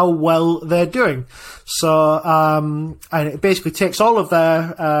well they're doing. So, and it basically takes all of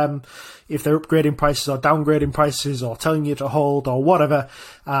their, if they're upgrading prices or downgrading prices or telling you to hold or whatever,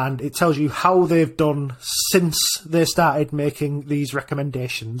 and it tells you how they've done since they started making these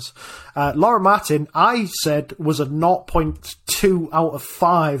recommendations. Laura Martin, I said, was a 0.2 out of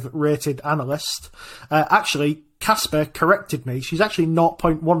 5 rated analyst. Actually, Casper corrected me. She's actually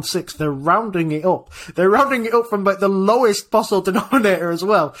 0.16. They're rounding it up. They're rounding it up from like the lowest possible denominator as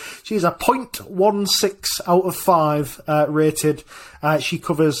well. She's a 0.16 out of 5 rated. She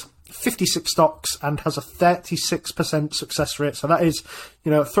covers 56 stocks and has a 36% success rate. So that is,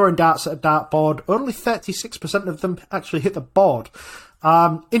 throwing darts at a dartboard. Only 36% of them actually hit the board.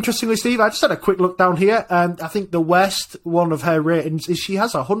 Interestingly, Steve, I just had a quick look down here, and I think the worst one of her ratings is she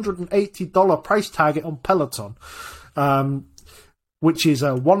has a $180 price target on Peloton, which is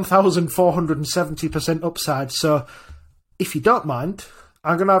a 1,470% upside. So, if you don't mind,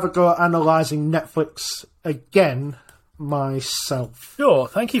 I'm going to have a go at analysing Netflix again myself. Sure.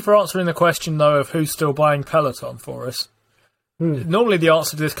 Thank you for answering the question, though, of who's still buying Peloton for us. Normally the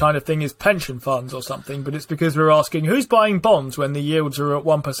answer to this kind of thing is pension funds or something, but it's because we're asking who's buying bonds when the yields are at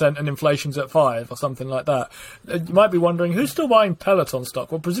 1% and inflation's at 5% or something like that. You might be wondering who's still buying Peloton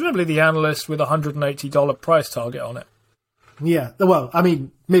stock. Well, presumably the analyst with a $180 price target on it. Yeah, well, I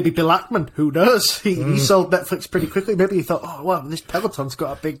mean, maybe Bill Ackman, who knows? He sold Netflix pretty quickly. Maybe he thought, oh, well, this Peloton's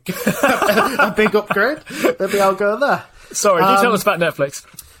got a big a big upgrade. Maybe I'll go there. Sorry, do tell us about Netflix.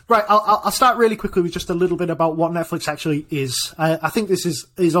 Right, I'll start really quickly with just a little bit about what Netflix actually is. I think this is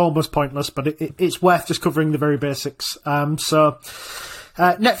almost pointless, but it's worth just covering the very basics. Netflix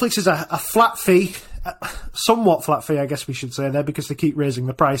is a flat fee, somewhat flat fee, I guess we should say there, because they keep raising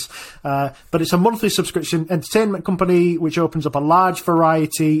the price. But it's a monthly subscription entertainment company which opens up a large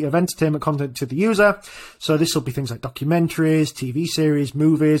variety of entertainment content to the user. So this will be things like documentaries, TV series,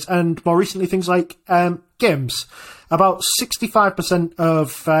 movies, and more recently things like games. About 65%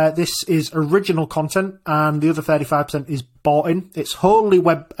 of this is original content, and the other 35% is bought in. It's wholly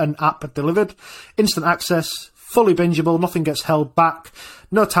web and app delivered, instant access, fully bingeable, nothing gets held back,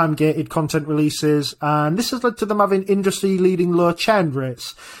 no time-gated content releases, and this has led to them having industry-leading low churn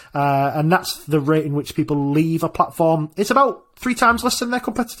rates, and that's the rate in which people leave a platform. It's about 3 times less than their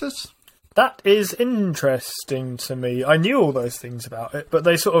competitors. That is interesting to me. I knew all those things about it, but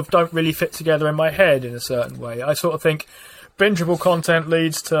they sort of don't really fit together in my head in a certain way. I sort of think bingeable content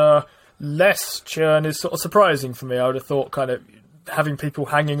leads to less churn is sort of surprising for me. I would have thought kind of having people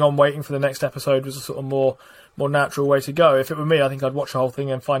hanging on waiting for the next episode was a sort of more natural way to go. If it were me, I think I'd watch the whole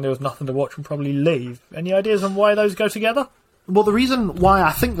thing and find there was nothing to watch and probably leave. Any ideas on why those go together? Well, the reason why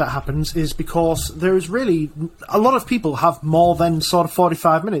I think that happens is because there is really a lot of people have more than sort of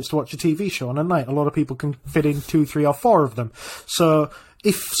 45 minutes to watch a TV show on a night. A lot of people can fit in 2, 3, or 4 of them. So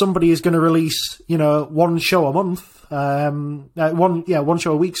if somebody is going to release, one show a month, one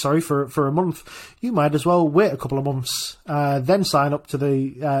show a week, for a month, you might as well wait a couple of months, then sign up to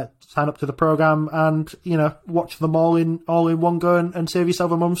the program and watch them all in one go and save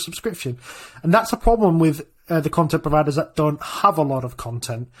yourself a month's subscription. And that's a problem with the content providers that don't have a lot of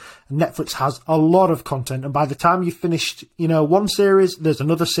content. Netflix has a lot of content, and by the time you've finished, one series, there's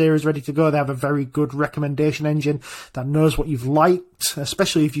another series ready to go. They have a very good recommendation engine that knows what you've liked,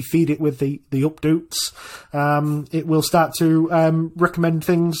 especially if you feed it with the updates. It will start to recommend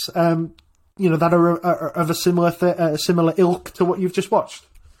things, that are of a similar ilk to what you've just watched.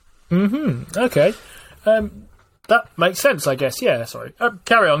 Mm-hmm. Okay. That makes sense, I guess. Yeah, sorry.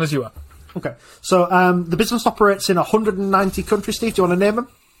 Carry on as you are. Okay. So the business operates in 190 countries. Steve, do you want to name them?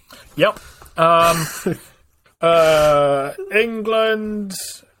 Yep. England,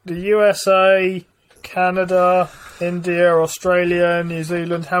 the USA, Canada, India, Australia, New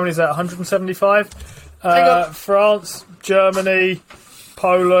Zealand. How many is that? 175? France, Germany,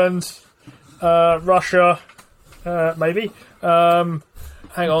 Poland, Russia, maybe.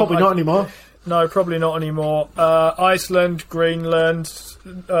 Hang on. Probably not anymore. No, probably not anymore. Iceland, Greenland,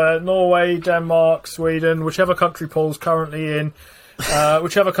 Norway, Denmark, Sweden, whichever country Paul's currently in,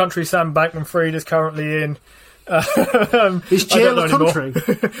 whichever country Sam Bankman-Fried is currently in. Is jail a country? You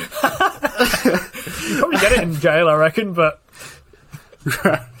probably get it in jail, I reckon, but...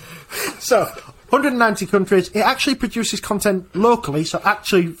 So, 190 countries. It actually produces content locally, so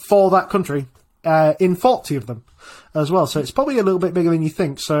actually for that country, in 40 of them as well. So it's probably a little bit bigger than you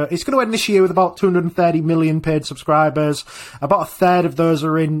think. So it's going to end this year with about 230 million paid subscribers. About a third of those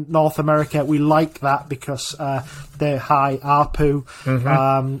are in North America. We like that because they're high ARPU,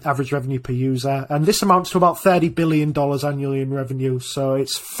 average revenue per user. And this amounts to about $30 billion annually in revenue. So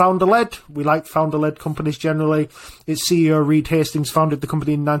it's founder-led. We like founder-led companies generally. Its CEO, Reed Hastings, founded the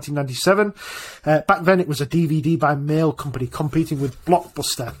company in 1997. Back then it was a DVD by mail company competing with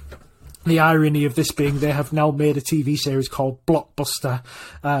Blockbuster. The irony of this being they have now made a TV series called Blockbuster,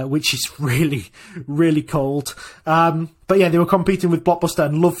 which is really, really cold. But yeah, they were competing with Blockbuster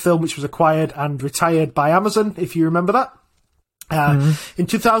and Love Film, which was acquired and retired by Amazon, if you remember that. In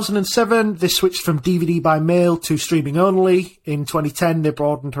 2007, they switched from DVD by mail to streaming only. In 2010, they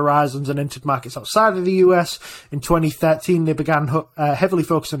broadened horizons and entered markets outside of the US. In 2013, they began heavily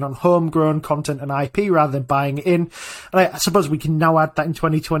focusing on homegrown content and IP rather than buying it in. And I suppose we can now add that in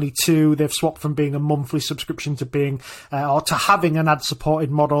 2022, they've swapped from being a monthly subscription to being, or to having an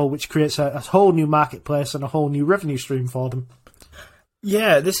ad-supported model, which creates a whole new marketplace and a whole new revenue stream for them.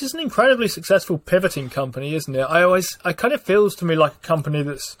 Yeah, this is an incredibly successful pivoting company, isn't it? It kind of feels to me like a company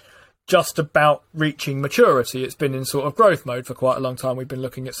that's just about reaching maturity. It's been in sort of growth mode for quite a long time. We've been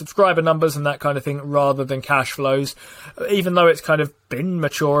looking at subscriber numbers and that kind of thing rather than cash flows, even though it's kind of been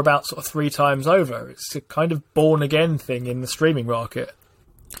mature about sort of 3 times over. It's a kind of born again thing in the streaming market.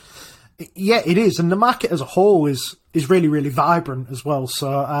 Yeah, it is, and the market as a whole is really, really vibrant as well.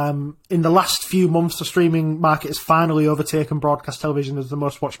 So in the last few months, the streaming market has finally overtaken broadcast television as the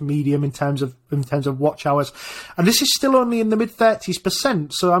most watched medium in terms of watch hours, and this is still only in the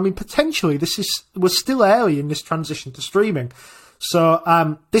mid-30s%. So I mean, potentially we're still early in this transition to streaming.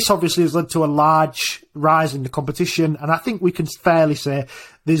 So this obviously has led to a large rise in the competition, and I think we can fairly say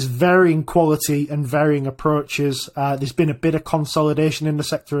there's varying quality and varying approaches. There's been a bit of consolidation in the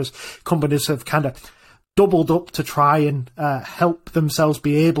sector as companies have kind of doubled up to try and help themselves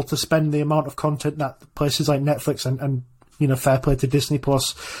be able to spend the amount of content that places like Netflix and fair play to Disney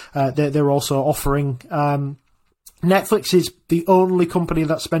Plus, they're also offering. Netflix is the only company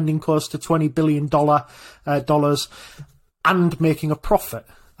that's spending close to $20 billion and making a profit.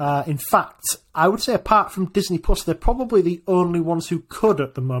 In fact, I would say apart from Disney Plus, they're probably the only ones who could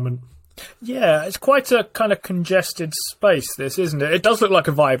at the moment. Yeah, it's quite a kind of congested space, this, isn't it? It does look like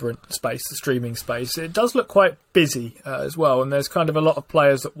a vibrant space, the streaming space. It does look quite busy as well, and there's kind of a lot of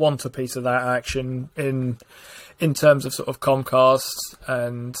players that want a piece of that action in terms of sort of Comcast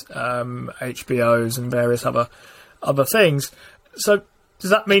and HBOs and various other things. So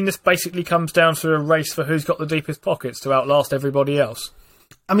does that mean this basically comes down to a race for who's got the deepest pockets to outlast everybody else?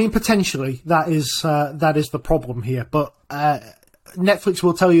 I mean, potentially that is the problem here, but Netflix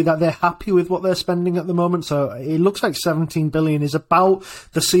will tell you that they're happy with what they're spending at the moment. So it looks like 17 billion is about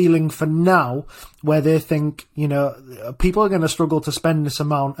the ceiling for now, where they think, people are going to struggle to spend this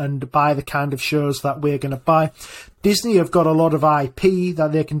amount and buy the kind of shows that we're going to buy. Disney have got a lot of IP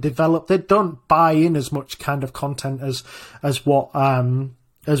that they can develop. They don't buy in as much kind of content as what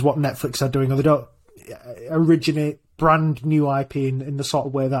Netflix are doing, or they don't originate brand new IP in the sort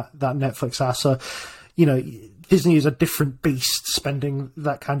of way that Netflix are. So, Disney is a different beast spending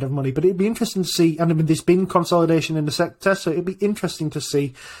that kind of money, but it'd be interesting to see. And I mean, there's been consolidation in the sector, so it'd be interesting to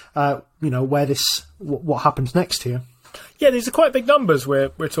see, where what happens next here. Yeah, these are quite big numbers we're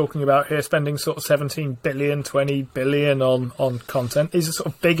talking about here, spending sort of 17 billion, 20 billion on content. These are sort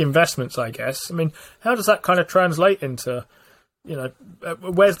of big investments, I guess. I mean, how does that kind of translate into,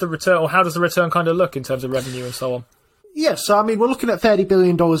 where's the return, or how does the return kind of look in terms of revenue and so on? Yeah, so I mean, we're looking at $30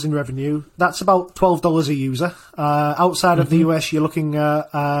 billion in revenue. That's about $12 a user. Outside of the US, you're looking at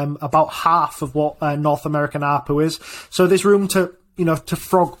about half of what North American ARPU is. So there's room to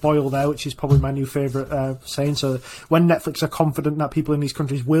frog boil there, which is probably my new favourite saying. So when Netflix are confident that people in these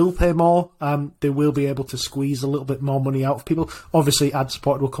countries will pay more, they will be able to squeeze a little bit more money out of people. Obviously,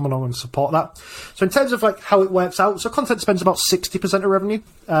 ad-supported will come along and support that. So in terms of like how it works out, so content spends about 60% of revenue.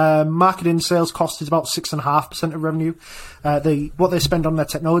 Marketing sales cost is about 6.5% of revenue. What they spend on their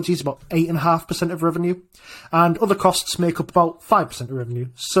technology is about 8.5% of revenue. And other costs make up about 5% of revenue.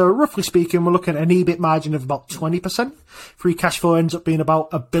 So roughly speaking, we're looking at an EBIT margin of about 20%. Free cash flow ends up being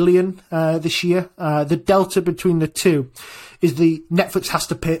about $1 billion this year. The delta between the two is the Netflix has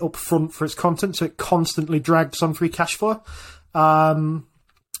to pay up front for its content, so it constantly drags on free cash flow.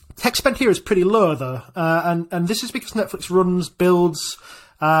 Tech spend here is pretty low though, and this is because Netflix builds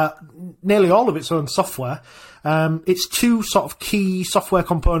nearly all of its own software. Its two sort of key software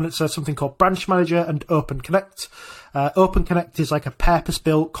components are something called Branch Manager and OpenConnect. OpenConnect is like a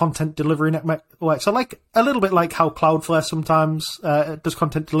purpose-built content delivery network. So like a little bit like how Cloudflare sometimes does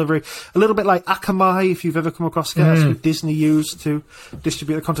content delivery. A little bit like Akamai, if you've ever come across it. That's what Disney used to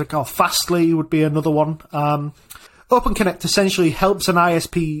distribute the content. Fastly would be another one. OpenConnect essentially helps an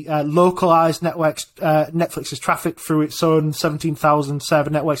ISP localize Netflix's traffic through its own 17,000 server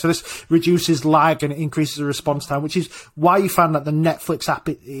network. So this reduces lag and it increases the response time, which is why you find that the Netflix app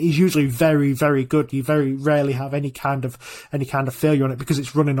is usually very, very good. You very rarely have any kind of failure on it because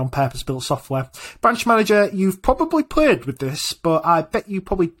it's running on purpose-built software. Branch Manager, you've probably played with this, but I bet you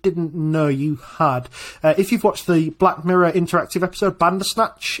probably didn't know you had. If you've watched the Black Mirror interactive episode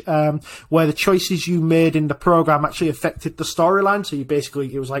Bandersnatch, where the choices you made in the program actually affected the storyline, so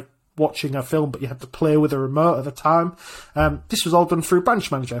it was like watching a film, but you had to play with a remote at the time. This was all done through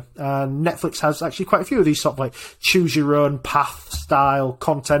Branch Manager. Netflix has actually quite a few of these sort of like choose your own path style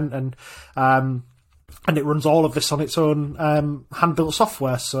content, and it runs all of this on its own hand-built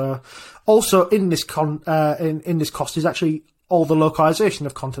software. So also in this in this cost is actually all the localization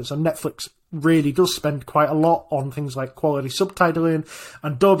of content. So Netflix really does spend quite a lot on things like quality subtitling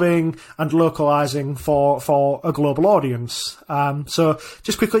and dubbing and localizing for a global audience. So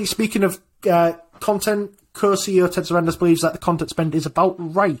just quickly, speaking of content, co-CEO Ted Sarandos believes that the content spend is about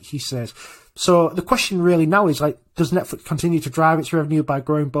right, he says. So the question really now is, like, does Netflix continue to drive its revenue by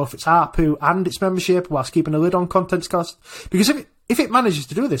growing both its ARPU and its membership whilst keeping a lid on content costs? Because if it manages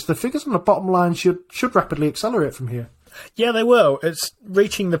to do this, the figures on the bottom line should rapidly accelerate from here. Yeah, they will. It's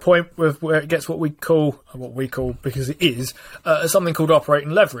reaching the point where it gets what we call, because it is, something called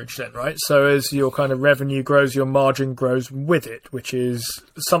operating leverage then, right? So as your kind of revenue grows, your margin grows with it, which is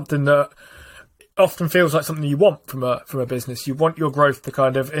something that often feels like something you want from a business. You want your growth to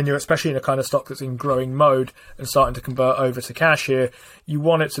kind of, especially in a kind of stock that's in growing mode and starting to convert over to cash here, you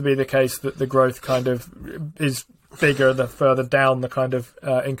want it to be the case that the growth kind of is bigger the further down the kind of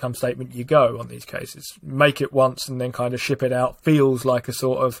income statement you go on these cases. Make it once and then kind of ship it out feels like a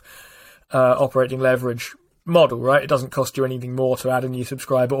sort of operating leverage model, right? It doesn't cost you anything more to add a new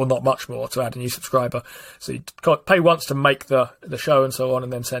subscriber, or not much more to add a new subscriber. So you pay once to make the show and so on,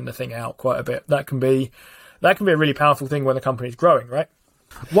 and then send the thing out quite a bit. That can be a really powerful thing when the company's growing, right?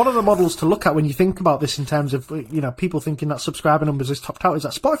 One of the models to look at when you think about this in terms of, people thinking that subscriber numbers is topped out is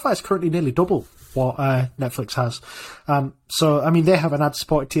that Spotify is currently nearly double what Netflix has. So, I mean, they have an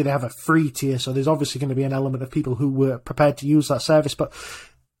ad-supported tier, they have a free tier, so there's obviously going to be an element of people who were prepared to use that service. But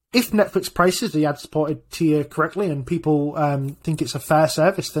if Netflix prices the ad-supported tier correctly and people think it's a fair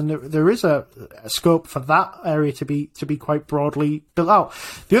service, then there is a scope for that area to be quite broadly built out.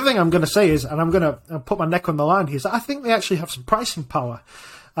 The other thing I'm going to say is, and I'm going to put my neck on the line here, is that I think they actually have some pricing power.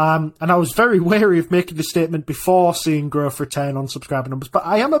 And I was very wary of making this statement before seeing growth return on subscriber numbers, but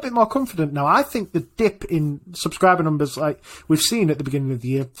I am a bit more confident now. I think the dip in subscriber numbers like we've seen at the beginning of the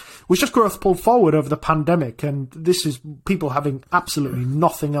year was just growth pulled forward over the pandemic, and this is people having absolutely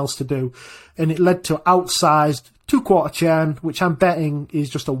nothing else to do, and it led to outsized 2-quarter churn, which I'm betting is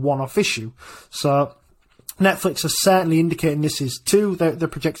just a one-off issue. So Netflix is certainly indicating this is too. They're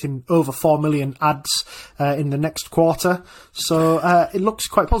projecting over 4 million ads in the next quarter. So it looks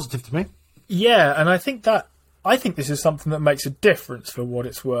quite positive to me. Yeah, and I think this is something that makes a difference for what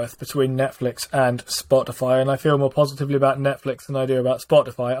it's worth between Netflix and Spotify. And I feel more positively about Netflix than I do about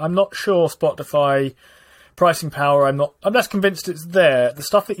Spotify. I'm not sure Spotify pricing power, I'm less convinced it's there. The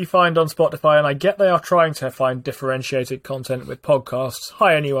stuff that you find on Spotify, and I get they are trying to find differentiated content with podcasts.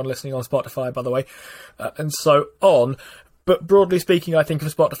 Hi, anyone listening on Spotify, by the way, and so on. But broadly speaking, I think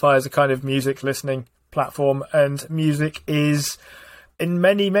of Spotify as a kind of music listening platform, and music is, in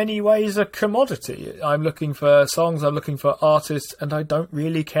many, many ways, a commodity. I'm looking for songs, I'm looking for artists, and I don't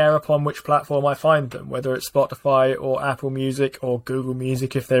really care upon which platform I find them, whether it's Spotify or Apple Music or Google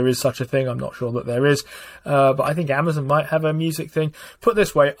Music, if there is such a thing. I'm not sure that there is, but I think Amazon might have a music thing. Put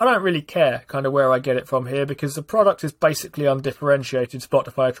this way, I don't really care kind of where I get it from here, because the product is basically undifferentiated.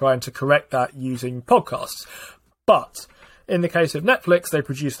 Spotify are trying to correct that using podcasts. But in the case of Netflix, they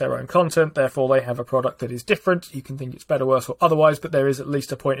produce their own content, therefore they have a product that is different. You can think it's better, worse, or otherwise, but there is at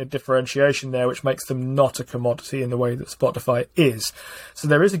least a point of differentiation there, which makes them not a commodity in the way that Spotify is. So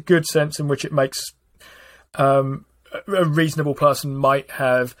there is a good sense in which it makes a reasonable person might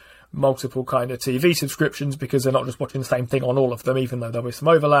have multiple kind of TV subscriptions, because they're not just watching the same thing on all of them, even though there'll be some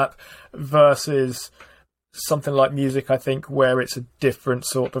overlap, versus something like music, I think, where it's a different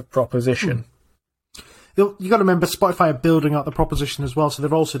sort of proposition. You got to remember, Spotify are building out the proposition as well, so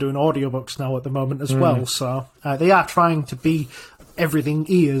they're also doing audiobooks now at the moment as well. So they are trying to be everything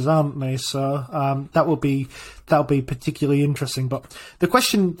ears, aren't they? So that'll be particularly interesting. But the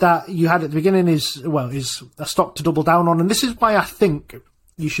question that you had at the beginning is a stock to double down on, and this is why I think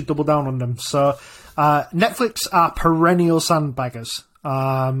you should double down on them. So Netflix are perennial sandbaggers.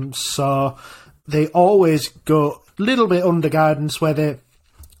 So they always go a little bit under guidance, where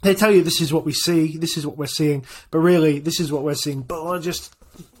they tell you this is what we see, this is what we're seeing, but really this is what we're seeing. But we're just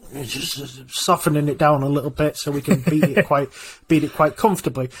softening it down a little bit so we can beat it quite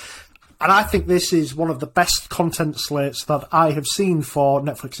comfortably. And I think this is one of the best content slates that I have seen for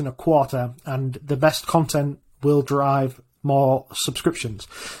Netflix in a quarter, and the best content will drive more subscriptions.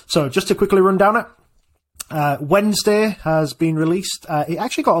 So just to quickly run down it. Wednesday has been released. It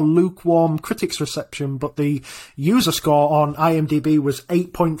actually got a lukewarm critics reception, but the user score on IMDb was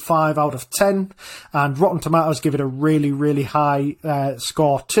 8.5 out of 10, and Rotten Tomatoes give it a really, really high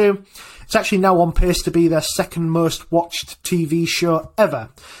score too. It's actually now on pace to be their second most watched TV show ever.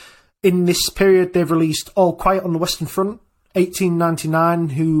 In this period, they've released All Quiet on the Western Front, 1899,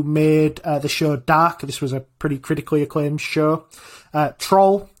 who made the show Dark. This was a pretty critically acclaimed show.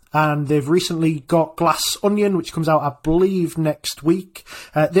 Troll. And they've recently got Glass Onion, which comes out, I believe, next week.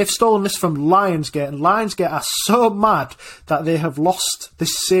 They've stolen this from Lionsgate, and Lionsgate are so mad that they have lost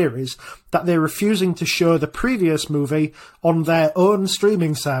this series that they're refusing to show the previous movie on their own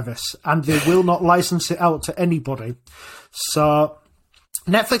streaming service, and they will not license it out to anybody. So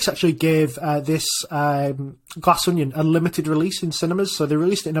Netflix actually gave this Glass Onion a limited release in cinemas, so they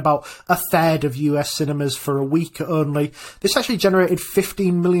released it in about a third of US cinemas for a week only. This actually generated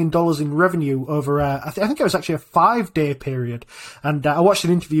 $15 million in revenue over, I think it was actually a 5-day period. And I watched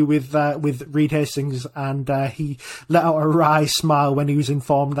an interview with Reed Hastings, and he let out a wry smile when he was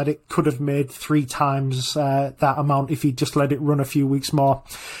informed that it could have made 3 times that amount if he'd just let it run a few weeks more.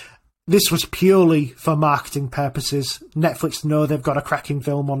 This was purely for marketing purposes. Netflix know they've got a cracking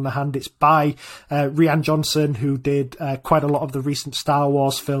film on the hand. It's by Rian Johnson, who did quite a lot of the recent Star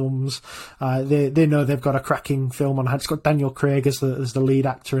Wars films. They know they've got a cracking film on hand. It's got Daniel Craig as the lead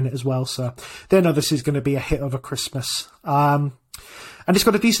actor in it as well, so they know this is going to be a hit over Christmas. And it's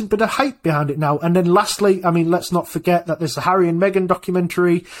got a decent bit of hype behind it now. And then lastly, I mean, let's not forget that there's the Harry and Meghan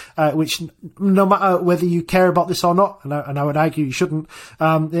documentary, which no matter whether you care about this or not, and I would argue you shouldn't,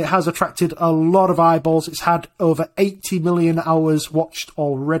 it has attracted a lot of eyeballs. It's had over 80 million hours watched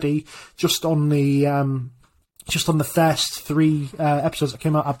already just on the first 3 episodes that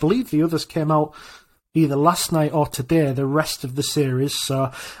came out. I believe the others came out either last night or today, the rest of the series.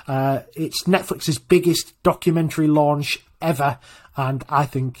 So it's Netflix's biggest documentary launch ever, and I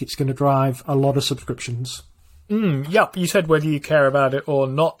think it's going to drive a lot of subscriptions. Yep, you said whether you care about it or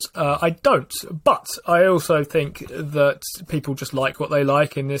not. I don't, but I also think that people just like what they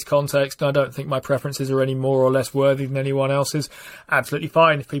like in this context, and I don't think my preferences are any more or less worthy than anyone else's. Absolutely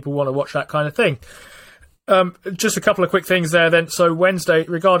fine if people want to watch that kind of thing. Just a couple of quick things there then. So Wednesday,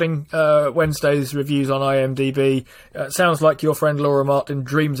 regarding Wednesday's reviews on IMDb, sounds like your friend Laura Martin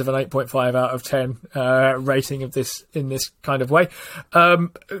dreams of an 8.5 out of 10 rating of this in this kind of way.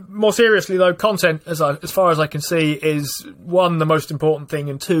 More seriously though, content, as far as I can see, is 1, the most important thing,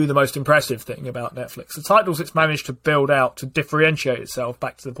 and 2, the most impressive thing about Netflix. The titles it's managed to build out to differentiate itself,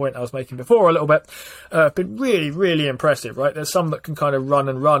 back to the point I was making before a little bit, have been really, really impressive, right? There's some that can kind of run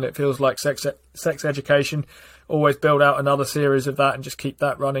and run. It feels like Sex Education. Always build out another series of that and just keep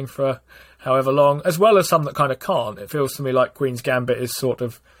that running for however long, as well as some that kind of can't. It feels to me like Queen's Gambit is sort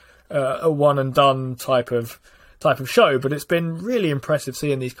of a one and done type of show, but it's been really impressive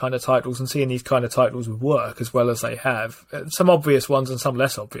seeing these kind of titles and seeing these kind of titles work as well as they have. Some obvious ones and some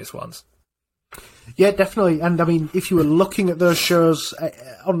less obvious ones. Yeah, definitely. And I mean, if you were looking at those shows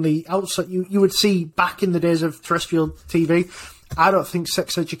on the outset, you would see back in the days of terrestrial TV, I don't think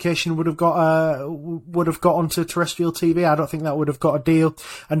Sex Education would have got onto terrestrial TV. I don't think that would have got a deal.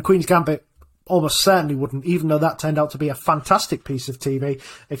 And Queen's Gambit almost certainly wouldn't, even though that turned out to be a fantastic piece of TV.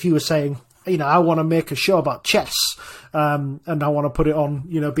 If you were saying, I want to make a show about chess, and I want to put it on,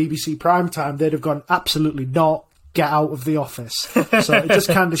 BBC Primetime, they'd have gone, absolutely not. Get out of the office. So it just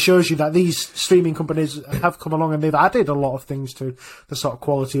kind of shows you that these streaming companies have come along and they've added a lot of things to the sort of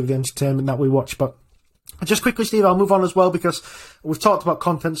quality of the entertainment that we watch. But just quickly, Steve, I'll move on as well because we've talked about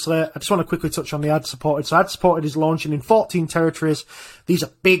content slate. I just want to quickly touch on the ad-supported. So ad-supported is launching in 14 territories. These are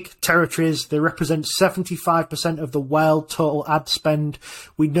big territories. They represent 75% of the world total ad spend.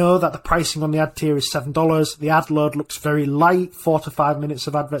 We know that the pricing on the ad tier is $7. The ad load looks very light, 4 to 5 minutes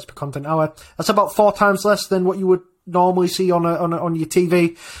of adverts per content hour. That's about 4 times less than what you would normally see on your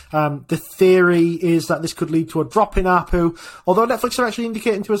TV. The theory is that this could lead to a drop in ARPU, although Netflix are actually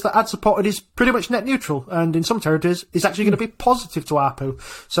indicating to us that ad-supported is pretty much net neutral, and in some territories is actually going to be positive to ARPU.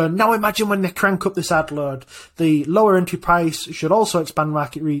 So now imagine when they crank up this ad load, the lower entry price should also expand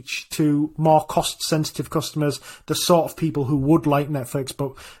market reach to more cost-sensitive customers, the sort of people who would like Netflix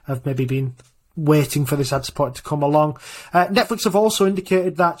but have maybe been waiting for this ad support to come along. Netflix have also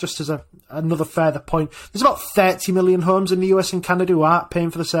indicated that, just as another further point, there's about 30 million homes in the US and Canada who aren't paying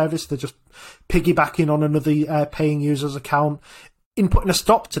for the service. They're just piggybacking on another paying user's account. In putting a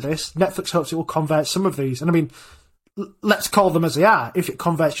stop to this, Netflix hopes it will convert some of these. And I mean, let's call them as they are. If it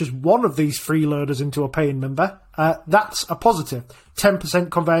converts just one of these freeloaders into a paying member, that's a positive.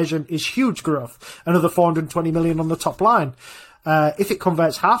 10% conversion is huge growth. Another 420 million on the top line. If it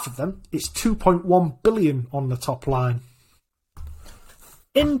converts half of them, it's 2.1 billion on the top line.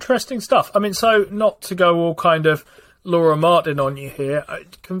 Interesting stuff. I mean, so not to go all kind of Laura Martin on you here,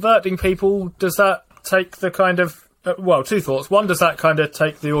 converting people, does that take the kind of... well, two thoughts. One, does that kind of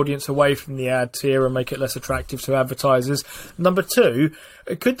take the audience away from the ad tier and make it less attractive to advertisers? Number two,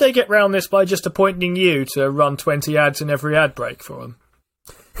 could they get round this by just appointing you to run 20 ads in every ad break for them?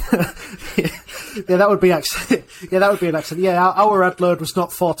 Yeah, that would be accident. Yeah, that would be an accident. Yeah, our ad load was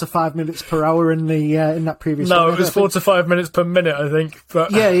not 4 to 5 minutes per hour in that previous. No, one. It was 4 to 5 minutes per minute, I think.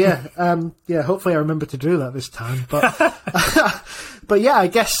 But yeah. Hopefully, I remember to do that this time. But but yeah, I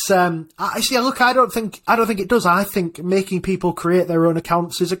guess. Look, I don't think it does. I think making people create their own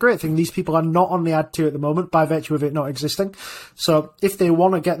accounts is a great thing. These people are not on the ad tier at the moment by virtue of it not existing. So if they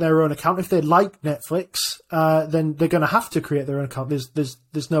want to get their own account, if they like Netflix, then they're going to have to create their own account.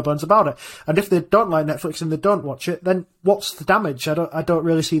 There's no bones about it. And if they don't like Netflix and they don't watch it, then what's the damage? I don't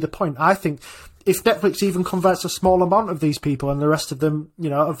really see the point. I think if Netflix even converts a small amount of these people and the rest of them,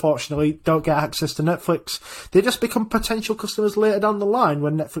 unfortunately don't get access to Netflix, they just become potential customers later down the line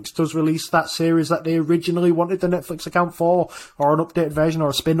when Netflix does release that series that they originally wanted the Netflix account for, or an updated version or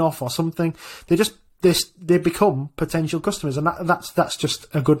a spin-off or something. They become potential customers, and that's just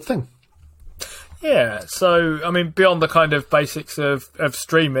a good thing. Yeah, so, I mean, beyond the kind of basics of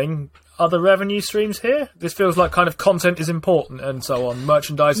streaming, are there revenue streams here? This feels like kind of content is important and so on.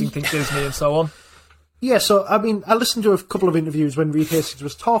 Merchandising, think Disney and so on. Yeah, so, I mean, I listened to a couple of interviews when Reed Hastings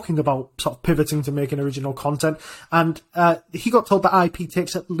was talking about sort of pivoting to making original content, and he got told that IP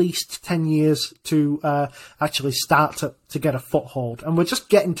takes at least 10 years to actually start to get a foothold, and we're just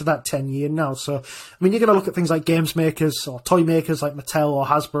getting to that 10 year now. So, I mean, you're going to look at things like games makers or toy makers like Mattel or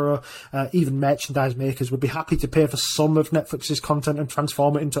Hasbro, even merchandise makers would be happy to pay for some of Netflix's content and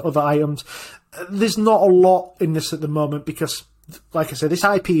transform it into other items. There's not a lot in this at the moment because, like I said, this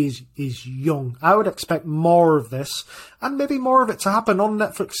IP is young. I would expect more of this, and maybe more of it to happen on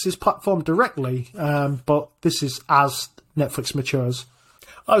Netflix's platform directly, but this is as Netflix matures.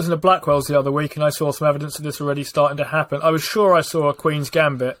 I was in a Blackwell's the other week and I saw some evidence of this already starting to happen. I was sure I saw a Queen's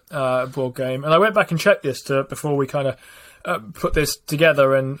Gambit board game, and I went back and checked this before we kind of put this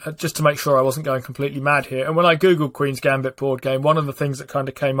together, and just to make sure I wasn't going completely mad here. And when I googled Queen's Gambit board game, one of the things that kind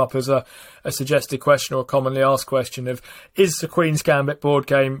of came up as a suggested question or a commonly asked question of, is the Queen's Gambit board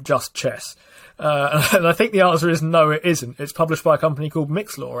game just chess? And I think the answer is no, it isn't. It's published by a company called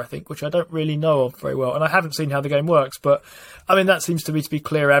Mixlore, I think, which I don't really know of very well, and I haven't seen how the game works, but I mean, that seems to be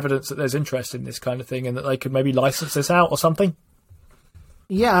clear evidence that there's interest in this kind of thing and that they could maybe license this out or something.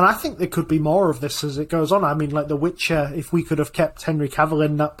 Yeah, and I think there could be more of this as it goes on. I mean, like The Witcher, if we could have kept Henry Cavill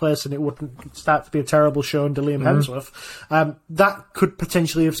in that place and it wouldn't start to be a terrible show under Liam Hemsworth, that could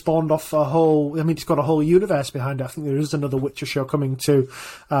potentially have spawned off a whole... I mean, it's got a whole universe behind it. I think there is another Witcher show coming to...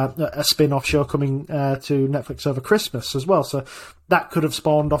 a spin-off show coming to Netflix over Christmas as well. So that could have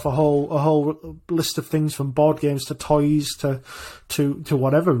spawned off a whole list of things, from board games to toys to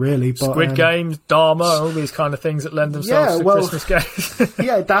whatever, really. But, Squid Games, Dharma, all these kind of things that lend themselves to Christmas games.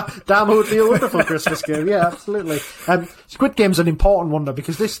 Yeah, Dharma would be a wonderful Christmas game. Yeah, absolutely. Squid Game's an important one, though,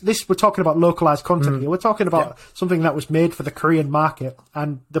 because this we're talking about localized content here. We're talking about something that was made for the Korean market,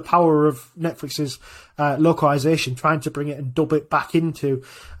 and the power of Netflix's localization, trying to bring it and dub it back into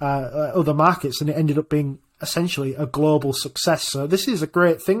other markets, and it ended up being essentially a global success. So this is a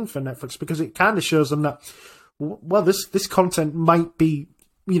great thing for Netflix, because it kind of shows them that, well, this content might be,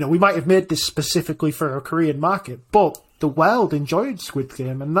 we might have made this specifically for a Korean market, but the world enjoyed Squid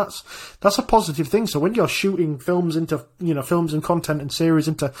Game, and that's a positive thing. So when you're shooting films into, films and content and series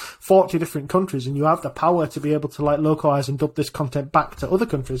into 40 different countries, and you have the power to be able to localize and dub this content back to other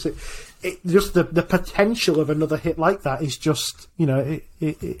countries, it just the potential of another hit like that is just, it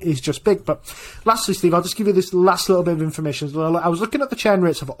is just big. But lastly, Steve, I'll just give you this last little bit of information. I was looking at the churn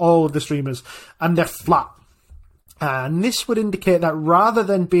rates of all of the streamers, and they're flat. And this would indicate that rather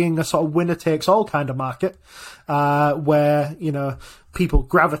than being a sort of winner-takes-all kind of market, where, people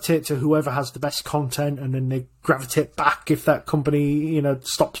gravitate to whoever has the best content, and then they gravitate back if that company,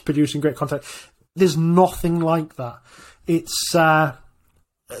 stops producing great content, there's nothing like that. It's...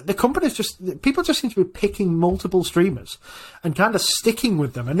 the companies people just seem to be picking multiple streamers and kind of sticking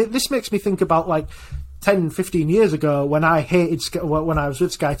with them. And this makes me think about 10, 15 years ago when I was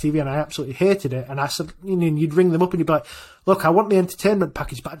with Sky TV and I absolutely hated it. And I said, you'd ring them up and you'd be like, look, I want the entertainment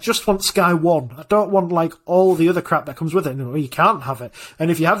package, but I just want Sky One. I don't want all the other crap that comes with it. And, you can't have it. And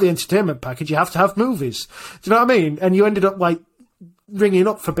if you have the entertainment package, you have to have movies. Do you know what I mean? And you ended up ringing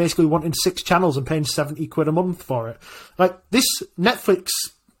up for basically wanting 6 channels and paying £70 a month for it. This Netflix,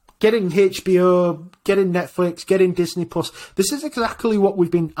 getting HBO, getting Netflix, getting Disney Plus. This is exactly what we've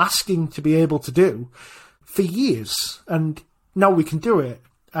been asking to be able to do for years, and now we can do it.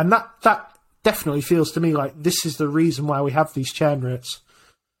 And that definitely feels to me like this is the reason why we have these churn rates.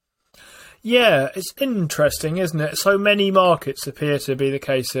 Yeah, it's interesting, isn't it? So many markets appear to be the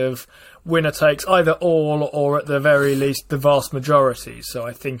case of winner takes either all, or at the very least the vast majority. So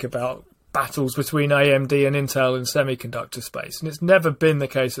I think about battles between AMD and Intel in semiconductor space, and it's never been the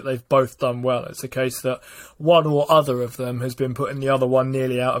case that they've both done well. It's the case that one or other of them has been putting the other one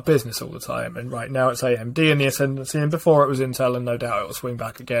nearly out of business all the time, and right now it's AMD in the ascendancy, and before it was Intel, and no doubt it will swing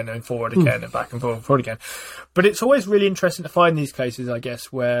back again and forward again and back and forward again. But it's always really interesting to find these cases, I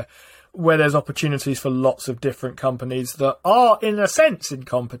guess, where there's opportunities for lots of different companies that are, in a sense, in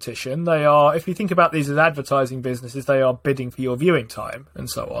competition. They are, if you think about these as advertising businesses, they are bidding for your viewing time and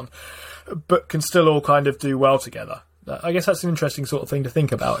so on, but can still all kind of do well together. I guess that's an interesting sort of thing to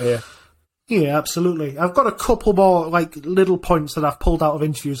think about here. Yeah, absolutely. I've got a couple more little points that I've pulled out of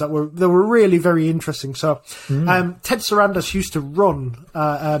interviews that were really very interesting. So, Ted Sarandos used to run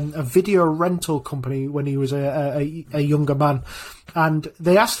a video rental company when he was a younger man, and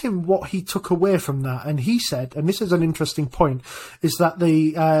they asked him what he took away from that, and he said, and this is an interesting point, is that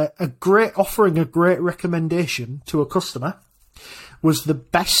offering a great recommendation to a customer was the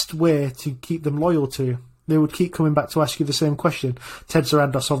best way to keep them loyal to you. They would keep coming back to ask you the same question. Ted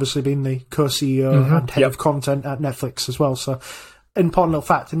Sarandos obviously being the co-CEO and head of content at Netflix as well. So, important little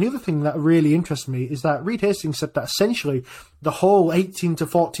fact. And the other thing that really interested me is that Reed Hastings said that essentially the whole 18 to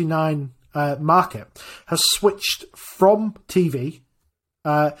 49 market has switched from TV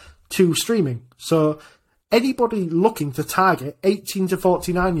to streaming. So anybody looking to target 18 to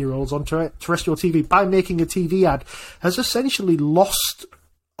 49-year-olds on terrestrial TV by making a TV ad has essentially lost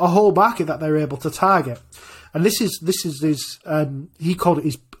a whole market that they're able to target. And this is his, he called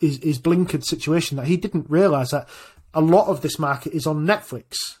it his blinkered situation, that he didn't realise that a lot of this market is on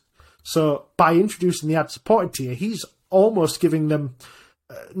Netflix. So by introducing the ad-supported tier, he's almost giving them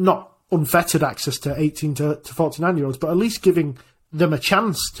not unfettered access to 18 to 49-year-olds, but at least giving them a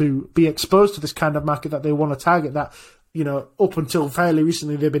chance to be exposed to this kind of market that they want to target, that, up until fairly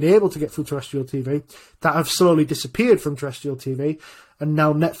recently they've been able to get through terrestrial TV, that have slowly disappeared from terrestrial TV, and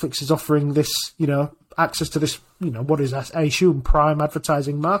now Netflix is offering this, access to this, what is, I assume, prime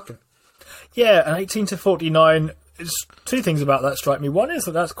advertising market. Yeah, and 18 to 49 two things about that strike me. One is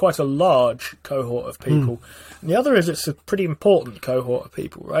that that's quite a large cohort of people. And the other is it's a pretty important cohort of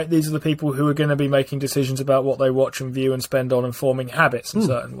people, right? These are the people who are going to be making decisions about what they watch and view and spend on and forming habits in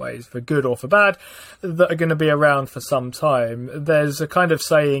certain ways, for good or for bad, that are going to be around for some time. There's a kind of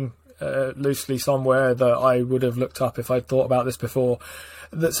saying loosely somewhere that I would have looked up if I'd thought about this before,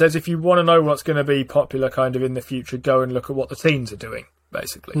 that says if you want to know what's going to be popular kind of in the future, go and look at what the teens are doing,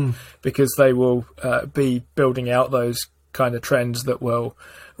 basically, because they will be building out those kind of trends that will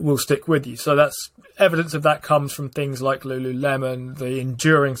stick with you. So that's evidence of that comes from things like Lululemon, the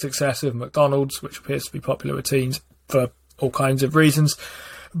enduring success of McDonald's, which appears to be popular with teens for all kinds of reasons.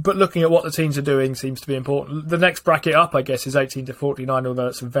 But looking at what the teens are doing seems to be important. The next bracket up, I guess, is 18 to 49, although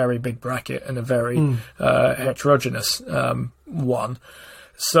it's a very big bracket and a very heterogeneous one.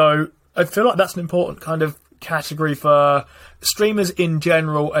 So I feel like that's an important kind of category for streamers in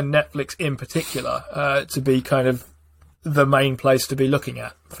general and Netflix in particular to be kind of the main place to be looking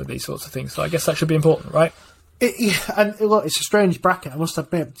at for these sorts of things. So I guess that should be important, right? And look, it's a strange bracket, I must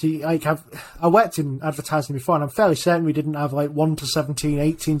admit. Like, I worked in advertising before, and I'm fairly certain we didn't have like 1 to 17,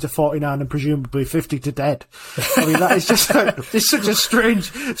 18 to 49, and presumably 50 to dead. I mean, that is just it's such a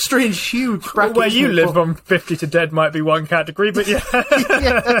strange, huge bracket. Where you live on 50 to dead might be one category, but yeah. But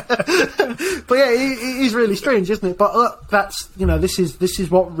yeah, it is really strange, isn't it? But look, that's, this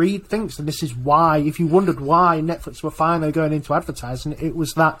is what Reed thinks, and this is why, if you wondered why Netflix were finally going into advertising, it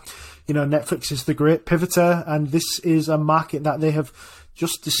was that, Netflix is the great pivoter, and this is a market that they have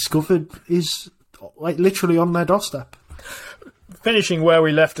just discovered is like literally on their doorstep. Finishing where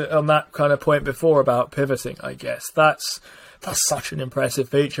we left it on that kind of point before about pivoting, I guess that's such an impressive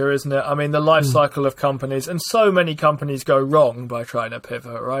feature, isn't it? I mean, the life cycle of companies, and so many companies go wrong by trying to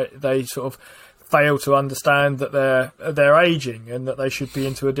pivot, right? They sort of fail to understand that they're aging and that they should be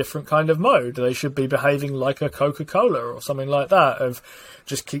into a different kind of mode. They should be behaving like a Coca-Cola or something like that, of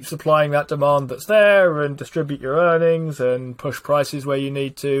just keep supplying that demand that's there and distribute your earnings and push prices where you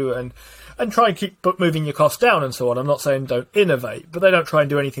need to and try and keep moving your costs down and so on. I'm not saying don't innovate, but they don't try and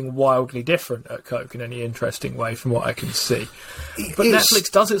do anything wildly different at Coke in any interesting way from what I can see. But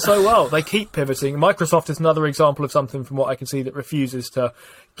Netflix does it so well. They keep pivoting. Microsoft is another example of something from what I can see that refuses to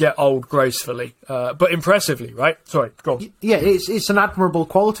get old gracefully, but impressively, right? Sorry, go on. Yeah, it's an admirable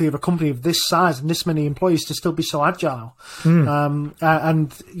quality of a company of this size and this many employees to still be so agile.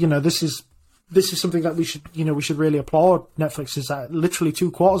 And this is something that we should really applaud Netflix. Is that literally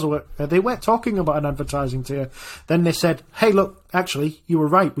 2 quarters away, they weren't talking about an advertising tier. Then they said, "Hey, look, actually, you were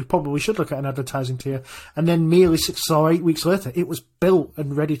right. We probably should look at an advertising tier." And then merely 6 or 8 weeks later, it was built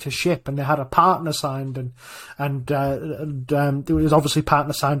and ready to ship, and they had a partner signed, and there was obviously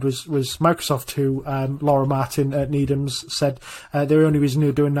partner signed was Microsoft, who Laura Martin at Needham's said the only reason they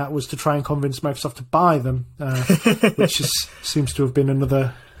were doing that was to try and convince Microsoft to buy them, which seems to have been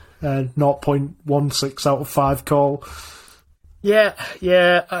another 0.16 out of 5 call. Yeah.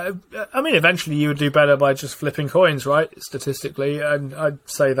 I mean, eventually you would do better by just flipping coins, right? Statistically, and I'd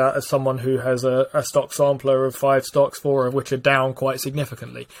say that as someone who has a stock sampler of 5 stocks, 4 of which are down quite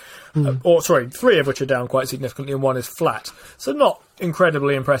significantly. 3 of which are down quite significantly, and 1 is flat. So not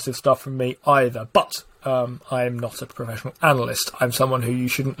incredibly impressive stuff from me either, but I'm not a professional analyst. I'm someone who you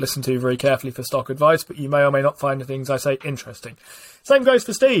shouldn't listen to very carefully for stock advice, but you may or may not find the things I say interesting. Same goes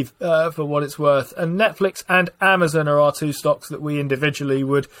for Steve, for what it's worth. And Netflix and Amazon are our 2 stocks that we individually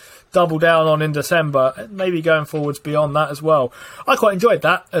would double down on in December, and maybe going forwards beyond that as well. I quite enjoyed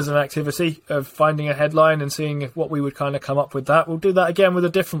that as an activity of finding a headline and seeing what we would kind of come up with that. We'll do that again with a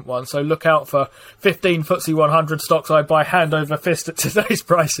different one, so look out for 15 FTSE 100 stocks I'd buy hand over fist at today's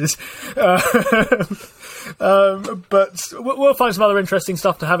prices. But we'll find some other interesting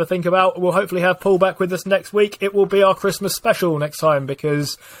stuff to have a think about. We'll hopefully have Paul back with us next week. It will be our Christmas special next time,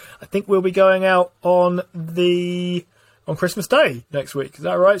 because I think we'll be going out on Christmas Day next week. Is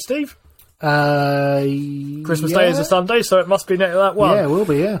that right, Steve? Christmas Day is a Sunday, so it must be that one. Yeah, it will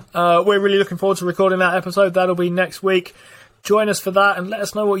be, yeah. We're really looking forward to recording that episode. That'll be next week. Join us for that and let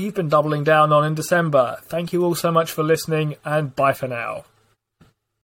us know what you've been doubling down on in December. Thank you all so much for listening, and bye for now.